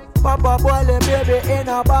spice. Papa boil the baby in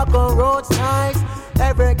a back on road nice.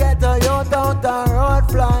 Every ghetto youth out the road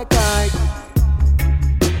fly kite.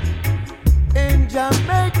 In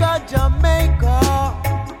Jamaica, Jamaica.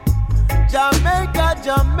 Jamaica,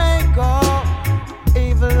 Jamaica.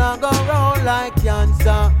 Evil a go round like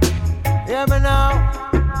cancer. Hear me now.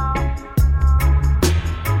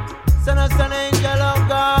 Send us an angel of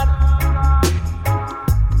God.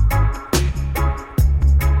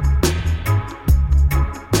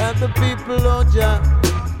 Help the people, oh Jah.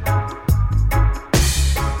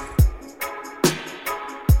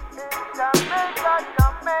 Jamaica,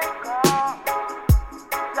 Jamaica.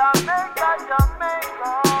 Jamaica,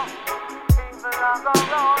 Jamaica. Evil a go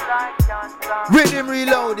round like cancer. Riddim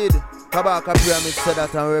Reloaded. Kabaka Pyramid said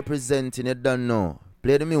that I'm representing, you don't know.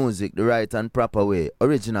 Play the music the right and proper way,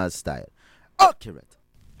 original style. Accurate.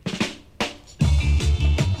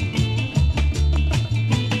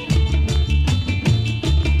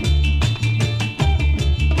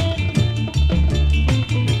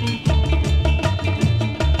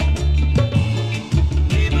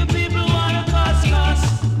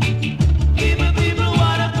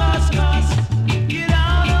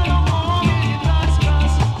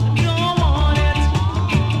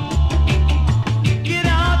 Get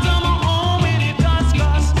out of my home with it,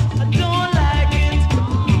 cause I don't like it.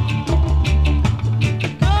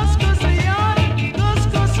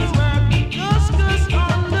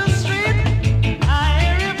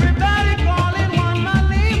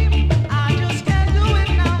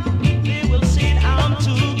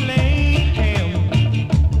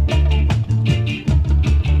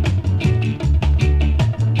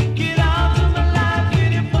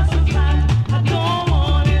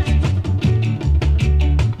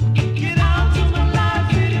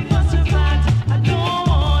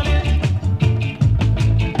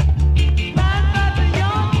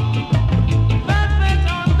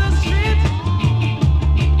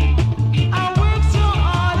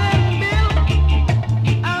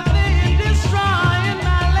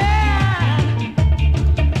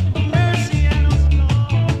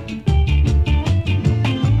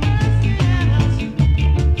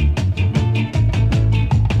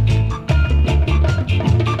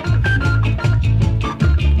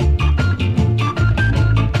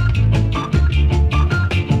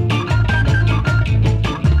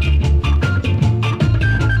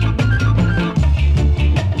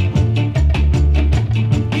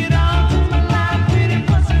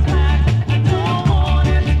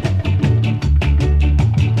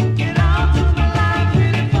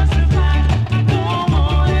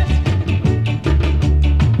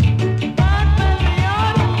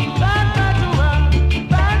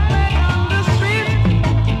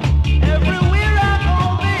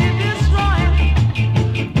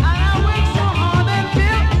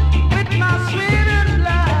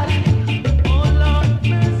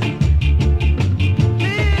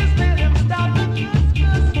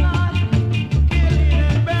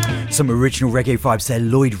 Some original reggae vibes there.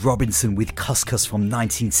 Lloyd Robinson with Couscous from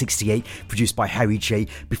 1968, produced by Harry J.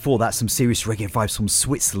 Before that, some serious reggae vibes from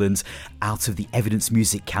Switzerland, out of the Evidence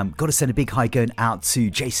Music Camp. Got to send a big hi going out to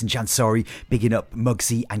Jason Jansari, bigging up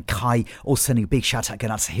Muggsy and Kai. Also sending a big shout out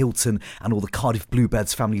going out to Hilton and all the Cardiff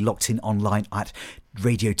Bluebirds family locked in online at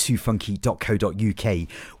radio2funky.co.uk.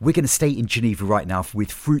 We're going to stay in Geneva right now with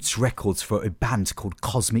Fruits Records for a band called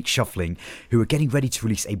Cosmic Shuffling, who are getting ready to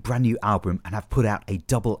release a brand new album and have put out a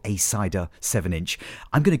double A-sider 7-inch.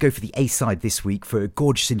 I'm going to go for the A-side this week for a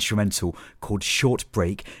gorgeous instrumental called Short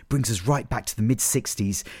Break. Brings us right back to the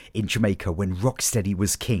mid-60s in Jamaica when rocksteady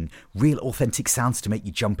was king. Real authentic sounds to make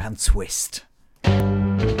you jump and twist.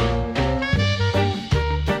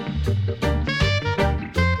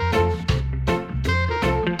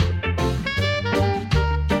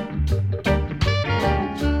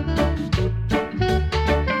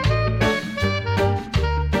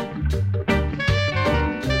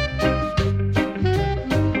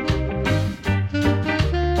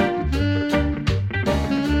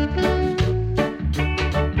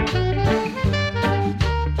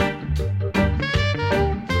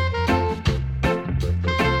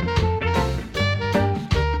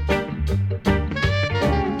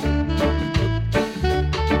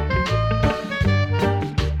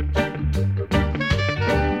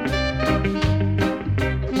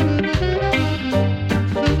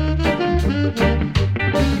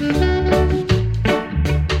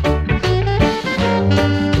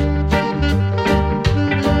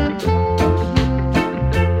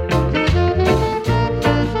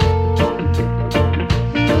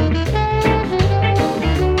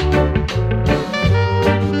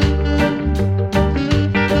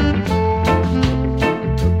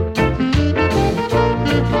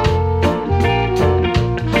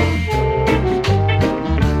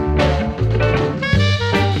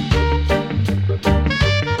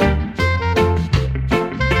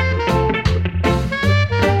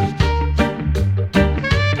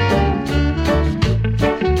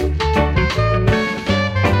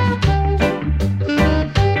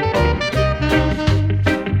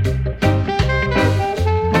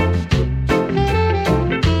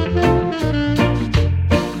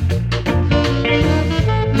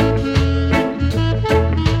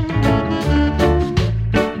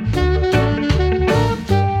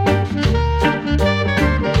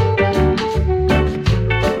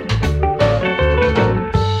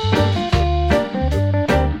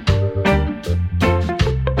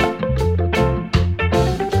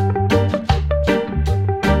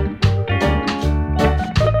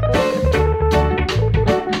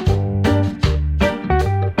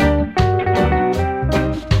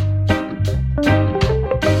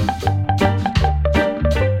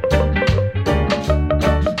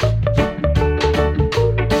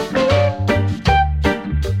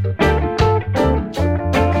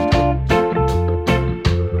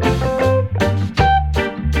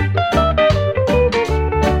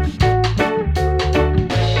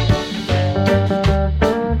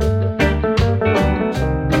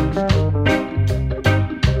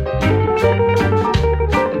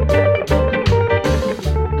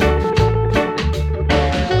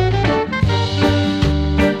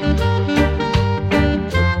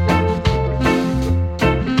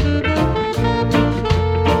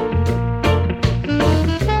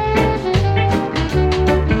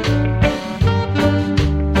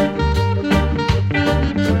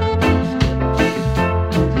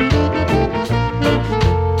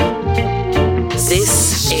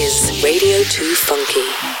 Radio2Funky.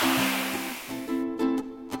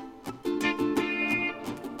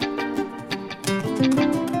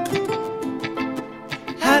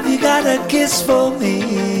 Have you got a kiss for me?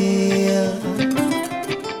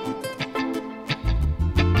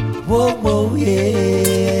 Whoa, whoa,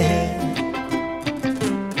 yeah.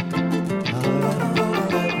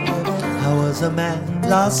 I was a man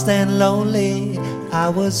lost and lonely. I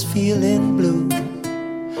was feeling blue.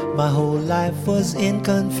 My whole life was in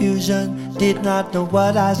confusion, did not know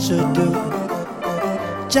what I should do.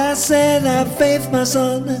 Just said, have faith, my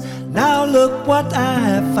son, now look what I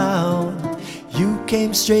have found. You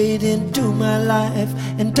came straight into my life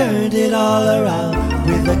and turned it all around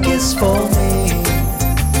with a kiss for me.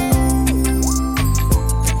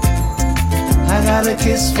 I got a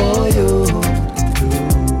kiss for you.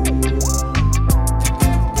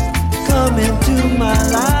 Come into my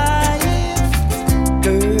life,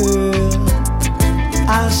 girl.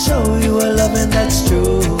 I'll show you a loving that's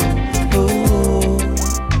true.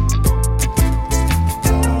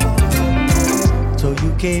 So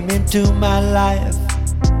you came into my life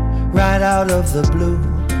right out of the blue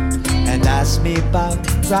and asked me about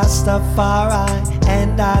Rastafari,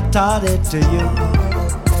 and I taught it to you.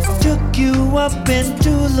 Took you up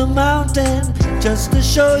into the mountain just to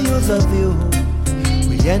show you the view.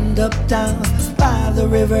 We end up down by the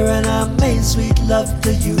river and I made sweet love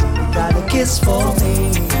to you. You got a kiss for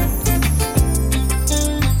me,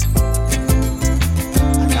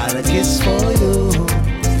 I got a kiss for you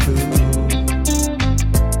too.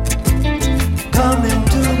 Come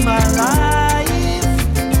into my life,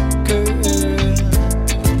 girl,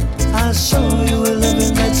 I'll show you a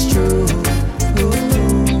loving that's true.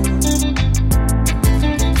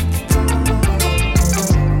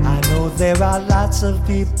 There are lots of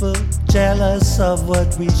people jealous of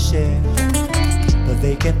what we share, but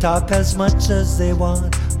they can talk as much as they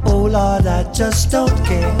want. Oh Lord, I just don't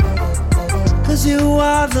care. 'Cause you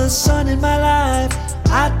are the sun in my life,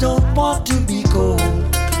 I don't want to be cold.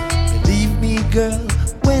 Believe me girl,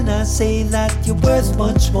 when I say that you're worth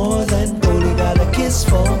much more than gold. You got a kiss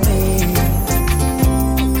for me,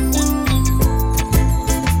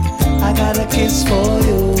 I got a kiss for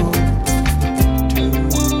you.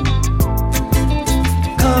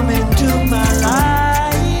 Come into my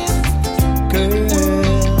life, girl,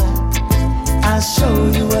 I'll show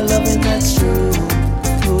you a loving that's true.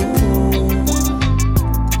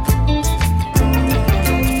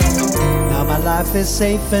 Now my life is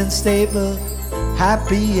safe and stable,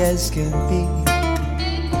 happy as can be.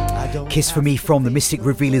 Kiss for Me from the Mystic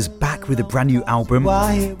Revealers, back with a brand new album,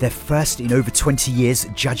 their first in over 20 years,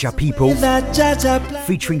 Jaja People,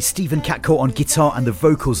 featuring Stephen Catco on guitar and the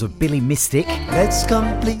vocals of Billy Mystic.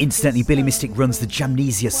 Incidentally, Billy Mystic runs the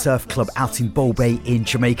Jamnesia Surf Club out in Bow Bay in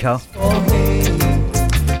Jamaica.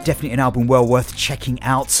 Definitely an album well worth checking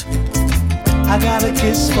out. I got a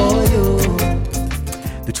kiss for you.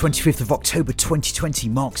 The 25th of October 2020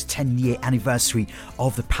 marks 10-year anniversary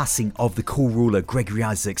of the passing of the Cool Ruler Gregory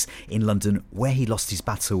Isaacs in London, where he lost his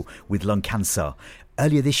battle with lung cancer.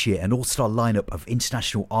 Earlier this year, an all-star lineup of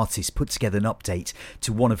international artists put together an update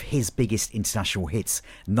to one of his biggest international hits,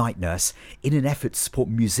 Night Nurse, in an effort to support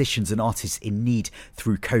musicians and artists in need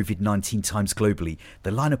through COVID-19 times globally. The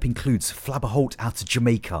lineup includes Flabba Holt out of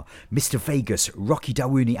Jamaica, Mr. Vegas, Rocky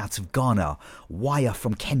Dawuni out of Ghana, Fyah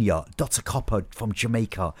from Kenya, Dr. Copper from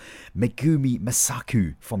Jamaica, Megumi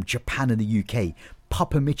Masaku from Japan and the UK,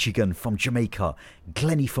 Papa Michigan from Jamaica,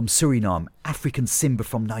 Glennie from Suriname, African Simba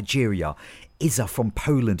from Nigeria, Iza from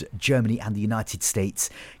Poland, Germany and the United States,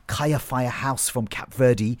 Kaya Firehouse from Cape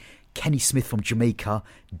Verde, Kenny Smith from Jamaica,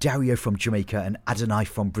 Dario from Jamaica and Adonai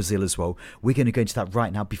from Brazil as well. We're going to go into that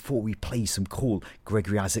right now before we play some cool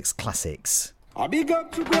Gregory Isaacs classics. I big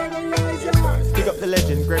up to Gregory Isaacs. Big up the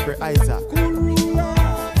legend Gregory Isaacs. Cool Ruler.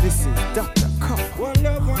 This is Dr. Cup. One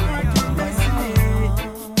love, one heart, one destiny.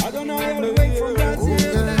 I don't know how to wait from Brazil.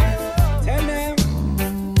 Tell them.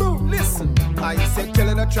 Boom, listen. I said, tell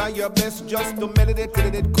her to try your best just to meditate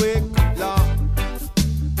till it quick. Lord.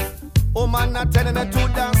 Oh man, not telling her to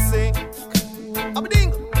dancing.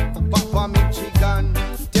 Abding. Papa Michigan.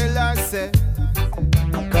 Tell her, say.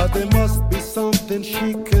 God, there must be something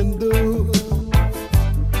she can do.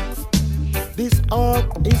 This heart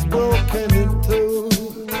is broken in two.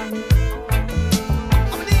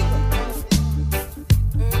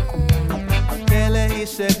 Tell her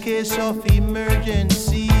it's a case of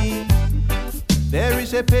emergency. There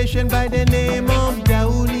is a patient by the name of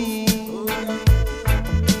Downey.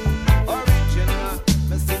 Original,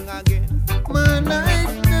 let's sing again. My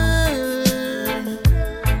night girl,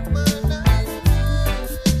 my night girl.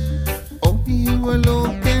 Only you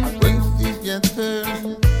alone can quench your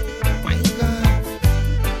thirst. My God,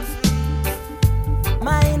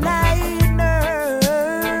 My night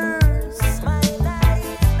nurse, my night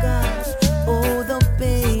nurse. Oh, the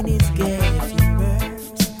pain is getting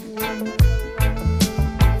worse.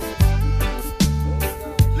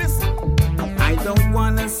 I don't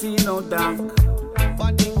wanna see no dark.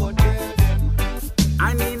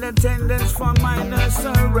 I need attendance for my nurse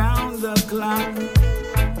around the clock.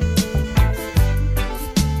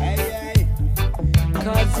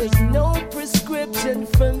 Cause there's no prescription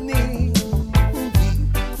for me.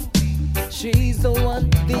 She's the one,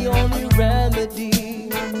 the only remedy.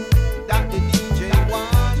 That the DJ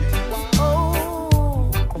wants. Oh,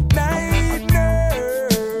 night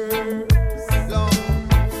nurse.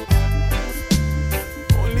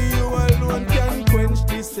 Only you alone can quench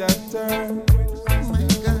this thirst.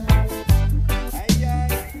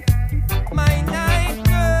 My night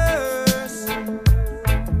nurse.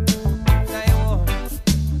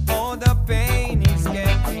 Oh, the pain is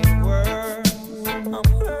getting worse. I'm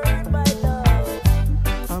hurt by love.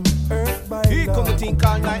 I'm hurt by He love. Come to think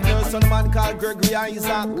all night nurse on a man called Gregory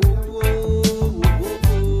Isaac.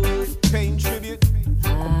 Paying tribute.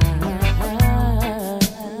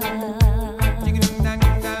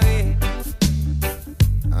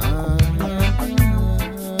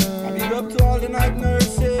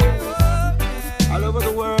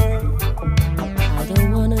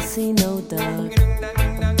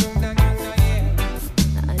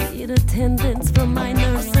 correspondence from my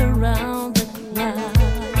nurse around the clock.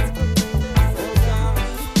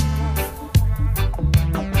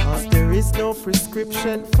 'Cause there is no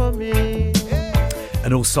prescription for me.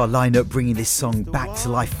 An all-star lineup bringing this song back to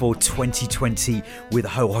life for 2020 with a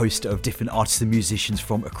whole host of different artists and musicians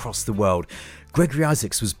from across the world. Gregory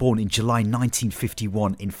Isaacs was born in July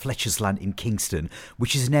 1951 in Fletcher's Land in Kingston,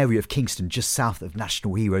 which is an area of Kingston just south of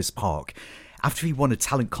National Heroes Park. After he won a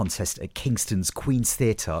talent contest at Kingston's Queen's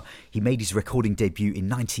Theatre, he made his recording debut in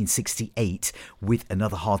 1968 with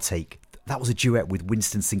Another Heartache. That was a duet with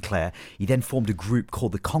Winston Sinclair. He then formed a group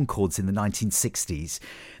called the Concords in the 1960s.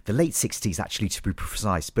 The late 60s, actually, to be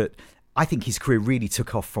precise, but I think his career really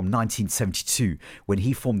took off from 1972 when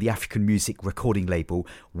he formed the African Music recording label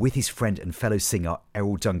with his friend and fellow singer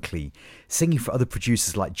Errol Dunkley. Singing for other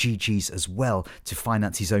producers like GG's as well to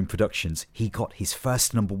finance his own productions, he got his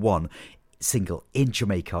first #1 single in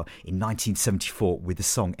Jamaica in 1974 with the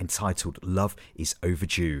song entitled Love Is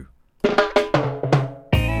Overdue.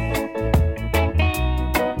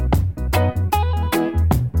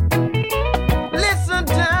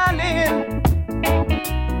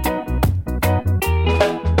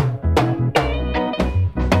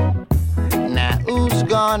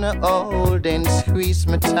 Gonna hold and squeeze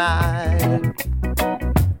me tight.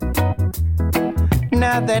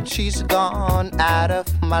 Now that she's gone out of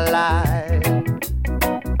my life,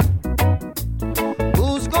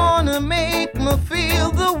 who's gonna make me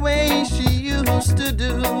feel the way she used to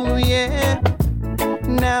do? Yeah,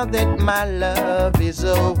 now that my love is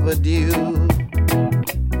overdue.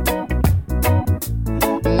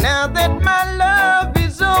 Now that my love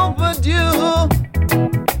is overdue,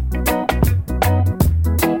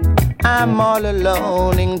 I'm all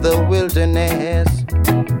alone in the wilderness,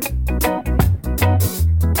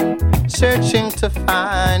 searching to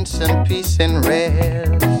find some peace and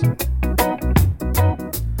rest.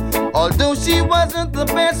 Although she wasn't the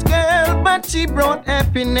best girl, but she brought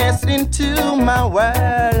happiness into my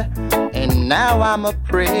world, and now I'm a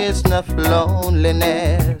prisoner of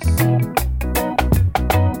loneliness.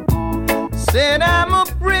 Said I'm a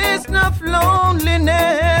prisoner of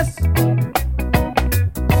loneliness.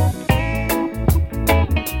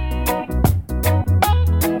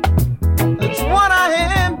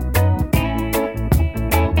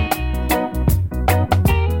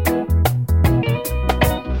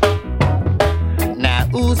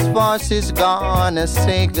 She's gonna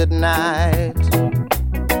say goodnight.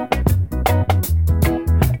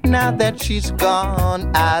 Now that she's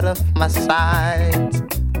gone out of my sight,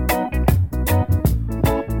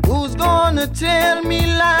 who's gonna tell me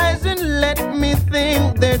lies and let me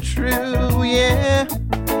think they're true? Yeah,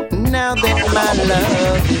 now that my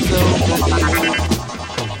love is overdue.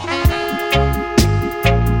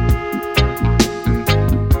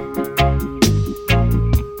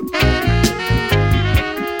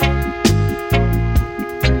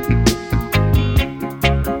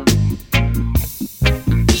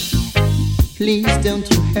 Please don't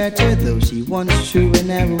you hurt her, though she once true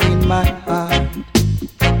an arrow in my heart.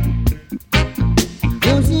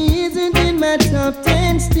 Though she isn't in my top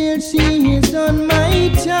 10, still she is on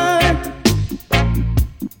my chart.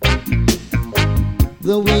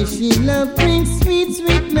 The way she loves brings sweet,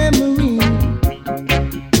 sweet memory.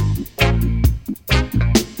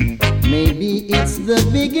 Maybe it's the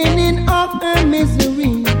beginning of her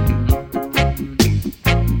misery.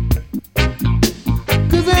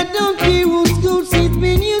 'Cause I don't care what school she's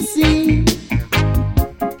been, you see.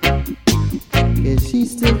 'Cause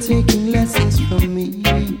she's still taking lessons from me.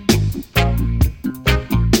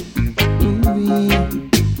 Ooh-wee.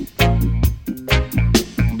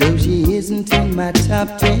 Though she isn't in my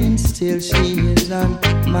top 10, still she is on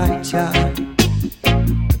my chart.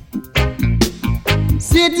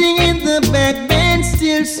 Sitting in the back bench,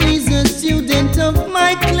 still she's a student of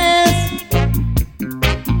my class.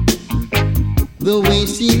 The way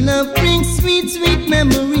she loves brings sweet, sweet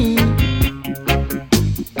memory.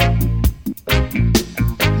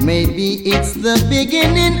 Maybe it's the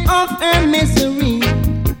beginning of her misery.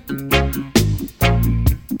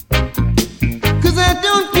 'Cause I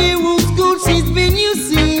don't care what school she's been, you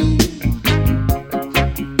see.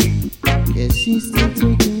 'Cause she's still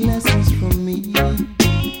taking lessons from me.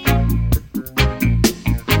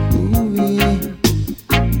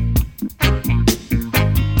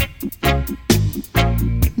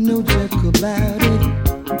 No joke about it.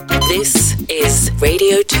 This is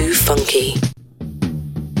Radio2Funky.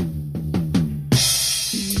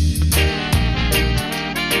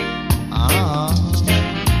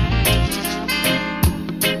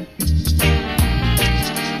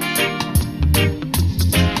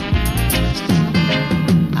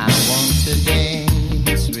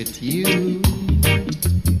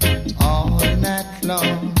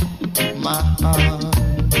 heart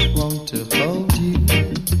want to hold you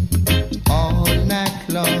all night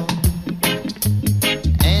long.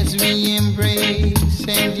 As we embrace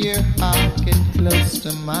and your heart get close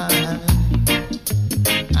to mine,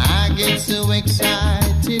 I get so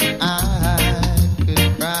excited I could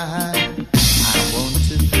cry. I want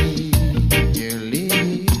to feel your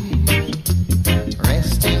lips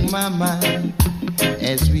resting my mind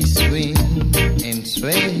as we swing and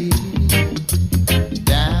sway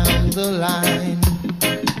down the line.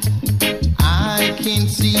 I can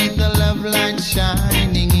see the love light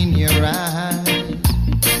shining in your eyes.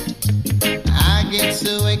 I get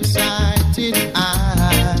so excited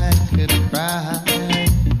I could cry.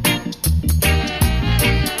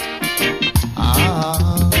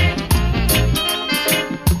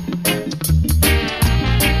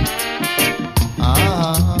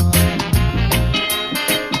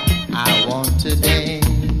 I want to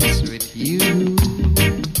dance with you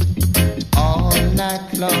all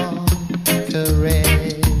night long.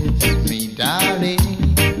 Caress me, darling,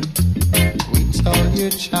 with all your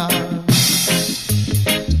charm.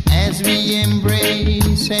 As we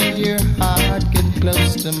embrace and your heart get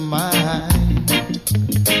close to mine,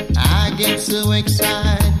 I get so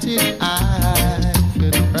excited I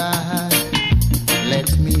could cry.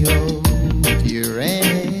 Let me hold your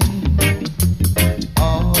hand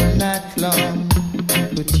all night long.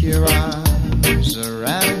 Put your arms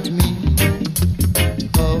around me,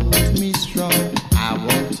 hold me strong. I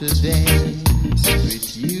want to dance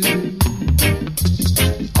with you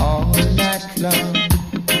all night long.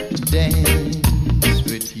 Dance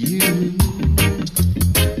with you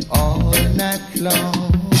all night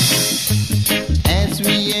long. As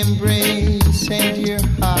we embrace and your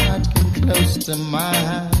heart get close to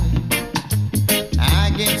mine,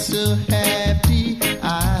 I get so happy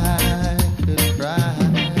I could cry.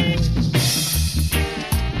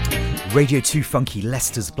 Radio2Funky,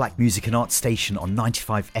 Leicester's black music and art station on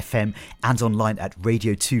 95 FM and online at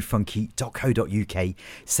radio2funky.co.uk,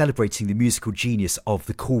 celebrating the musical genius of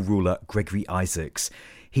the Cool Ruler Gregory Isaacs.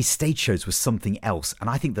 His stage shows were something else, and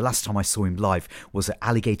I think the last time I saw him live was at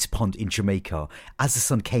Alligator Pond in Jamaica as the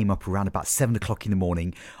sun came up around about 7 o'clock in the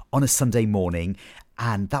morning on a Sunday morning,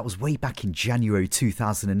 and that was way back in January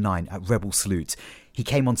 2009 at Rebel Salute. He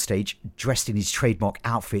came on stage dressed in his trademark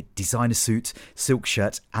outfit, designer suit, silk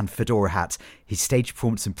shirt and fedora hat. His stage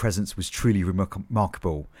performance and presence was truly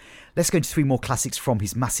remarkable. Let's go into 3 more classics from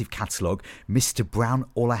his massive catalogue: Mr. Brown,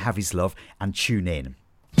 All I Have Is Love and Tune In.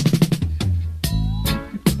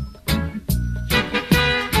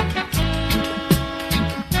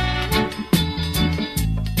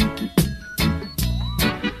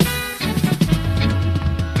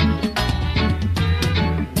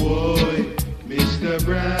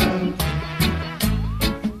 Brown.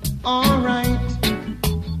 All right.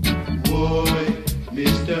 Boy,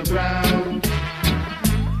 Mr. Brown.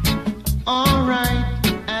 All right.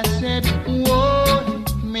 I said, whoa,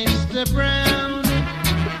 Mr. Brown.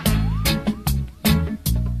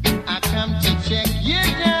 I come to check your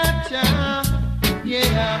data.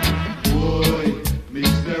 Yeah. Boy,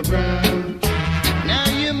 Mr. Brown. Now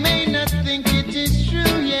you may not think it is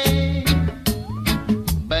true, yeah,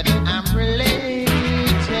 but I'm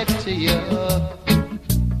related to you.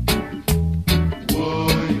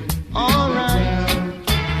 Boy, all right.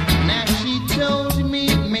 Now she told me,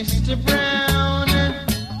 Mr. Brown,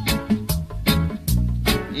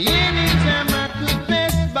 anytime I could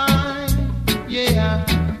pass by, yeah.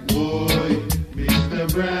 Boy, Mr.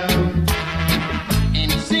 Brown.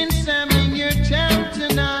 And since I'm in your town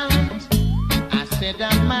tonight, I said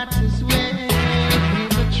I might as well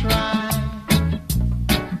give a try.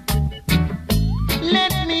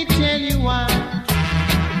 Let me tell you why.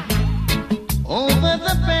 Over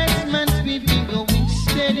the past months we've been going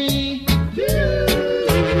steady.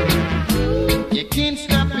 You can't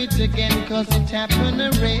stop it again, cause it happened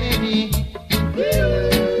already.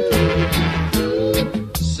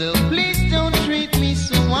 So please don't treat me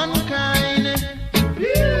so unkind, cause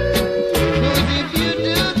if you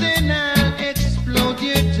do then I'll explode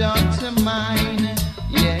your daughter mine.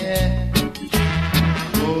 Yeah.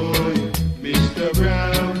 Boy, Mr.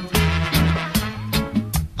 Brown.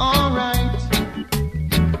 All right.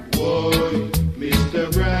 Boy, Mr.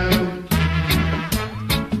 Brown.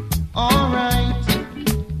 All right.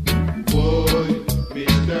 Boy,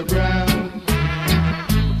 Mr. Brown.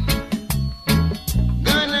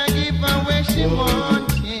 Gonna give her where she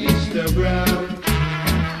wants, Mr. Brown.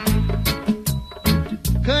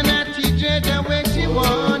 Gonna teach her the way she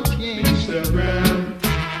wants, Mr. Brown.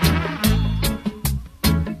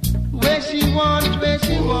 Where she wants,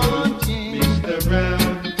 Mr.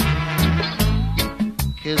 Brown.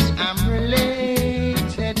 'Cause I'm related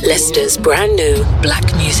Leicester's brand new black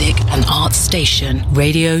music and arts station,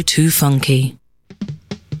 Radio2Funky.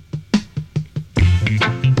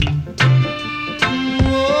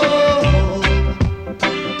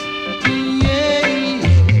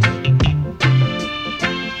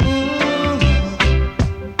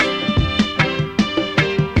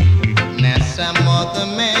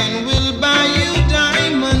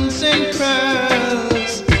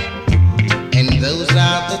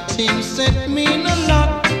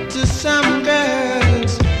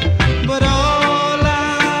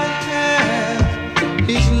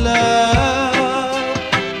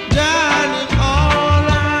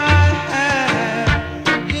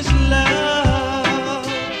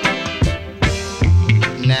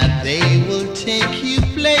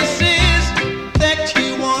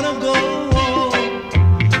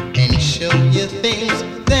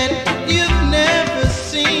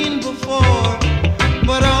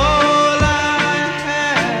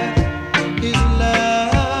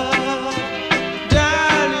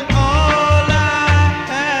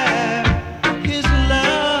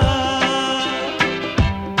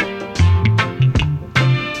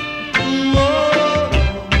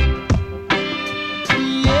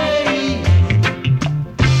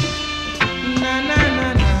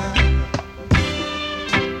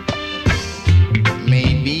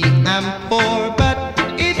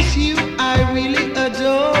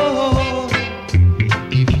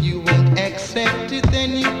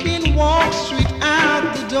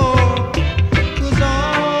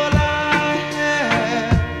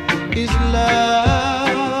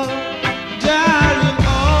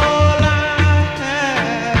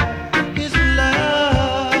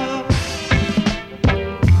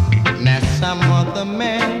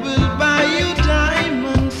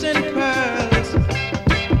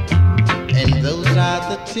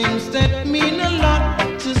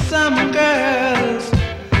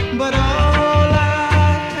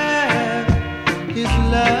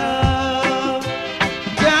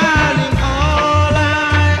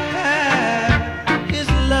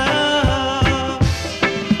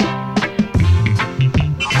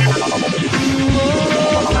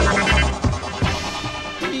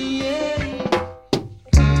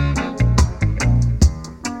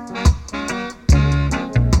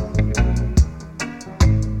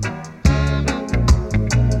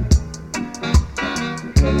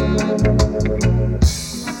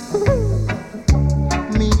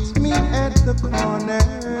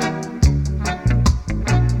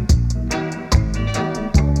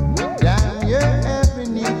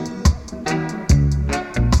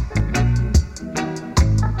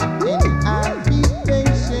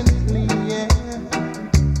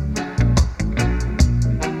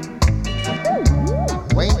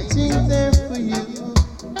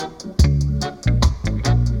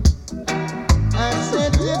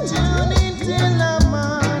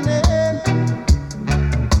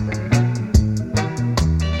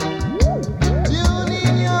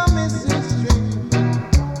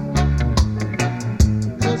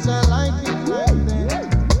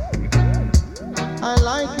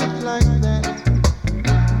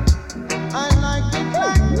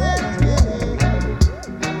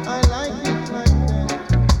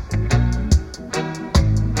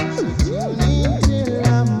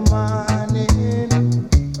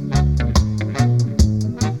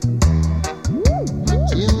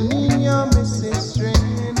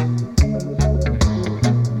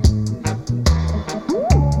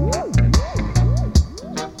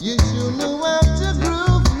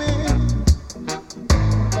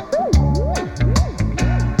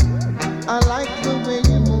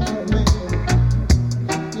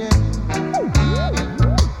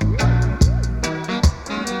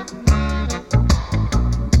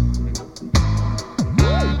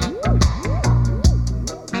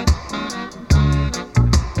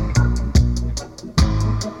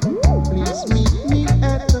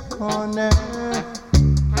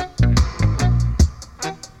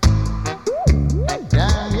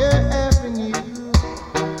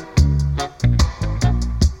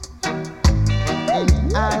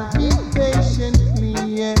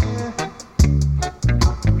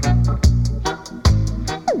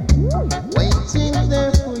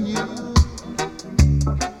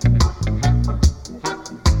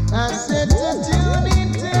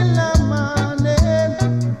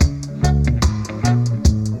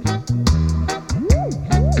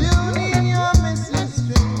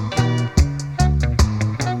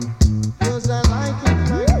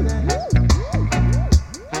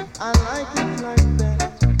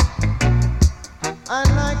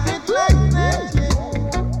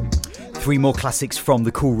 more classics from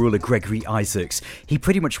the Cool Ruler Gregory Isaacs. He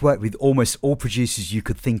pretty much worked with almost all producers you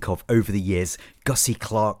could think of over the years. Gussie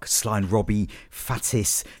Clarke, Sly and Robbie,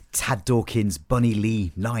 Fatis, Tad Dawkins, Bunny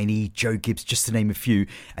Lee, 9E, Joe Gibbs, just to name a few.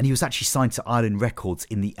 And he was actually signed to Island Records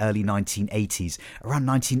in the early 1980s, around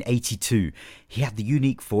 1982. He had the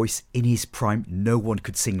unique voice. In his prime, no one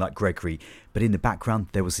could sing like Gregory. But in the background,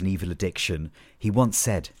 there was an evil addiction. He once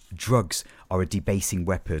said, "Drugs are a debasing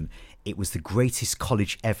weapon. It was the greatest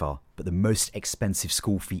college ever, but the most expensive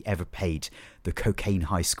school fee ever paid, the cocaine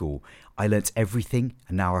high school. I learnt everything,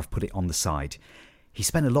 and now I've put it on the side." He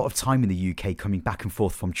spent a lot of time in the UK coming back and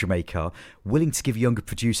forth from Jamaica, willing to give younger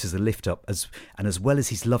producers a lift up, as well as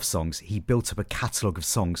his love songs, he built up a catalogue of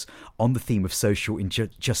songs on the theme of social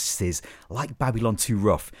injustices like Babylon Too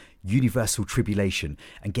Rough, Universal Tribulation,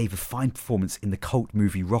 and gave a fine performance in the cult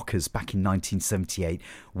movie Rockers back in 1978,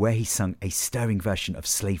 where he sung a stirring version of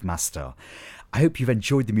Slave Master. I hope you've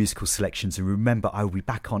enjoyed the musical selections, and remember, I will be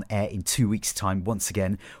back on air in 2 weeks' time once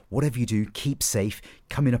again. Whatever you do, keep safe.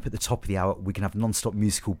 Coming up at the top of the hour, we can have non-stop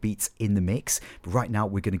musical beats in the mix. But right now,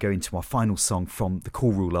 we're going to go into our final song from the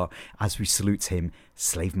Cool Ruler as we salute him,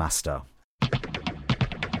 Slave Master.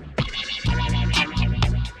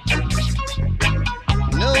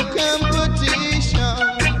 No competition,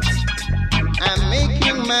 I'm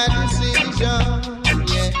making my decision,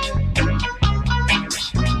 yeah.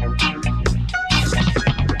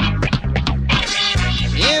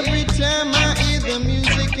 Every time I hear the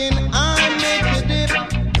music and I make a dip.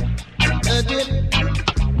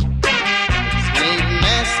 Slave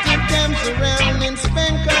master comes around and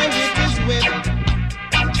spank her with his whip,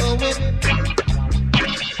 a whip.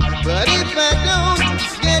 But if I don't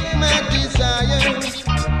get my desire,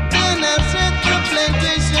 then I'll set the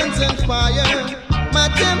plantations on fire. My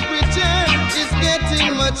temperature is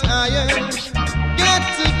getting much higher. Got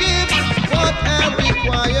to give what I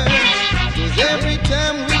require. 'Cause every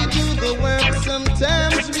time we do the work,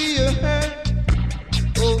 sometimes we are hurt.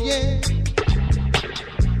 Oh yeah.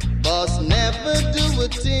 Boss never do a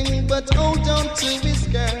thing but hold on to his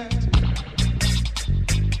skirt.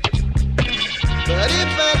 But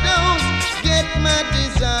if I don't get my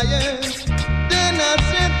desire, then I'll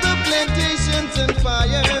set the plantations on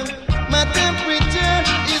fire. My temperature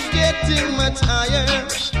is getting much higher.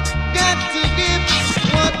 Got to give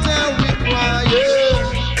what I require.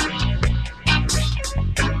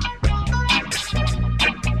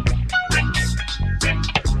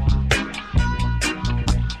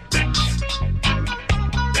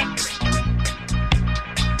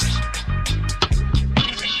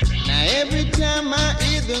 Every time I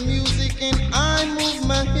hear the music and I move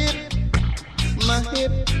my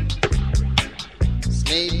hip,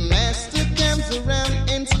 slave master comes around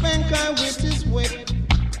and spank her with his whip,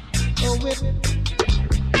 a whip.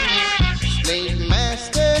 Slave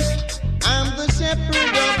master, I'm the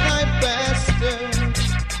shepherd of my pastor.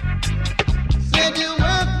 Said you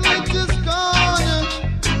work me to scorn,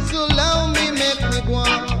 so allow me make me go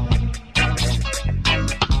on.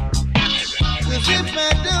 'Cause if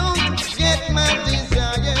I don't get my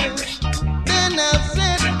desire, then I'll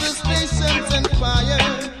set the stations on fire.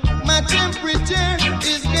 My temperature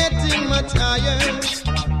is getting much higher.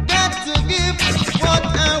 Got to give what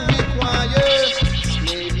I require.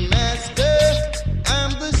 Slave master,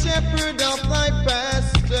 I'm the shepherd of thy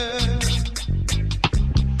pastor.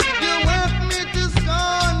 You work me to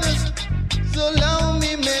scorn, so allow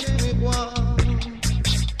me make me go on.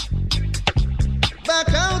 Back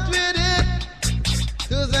out with it,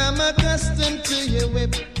 'cause I'm accustomed to your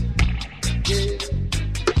whip, yeah.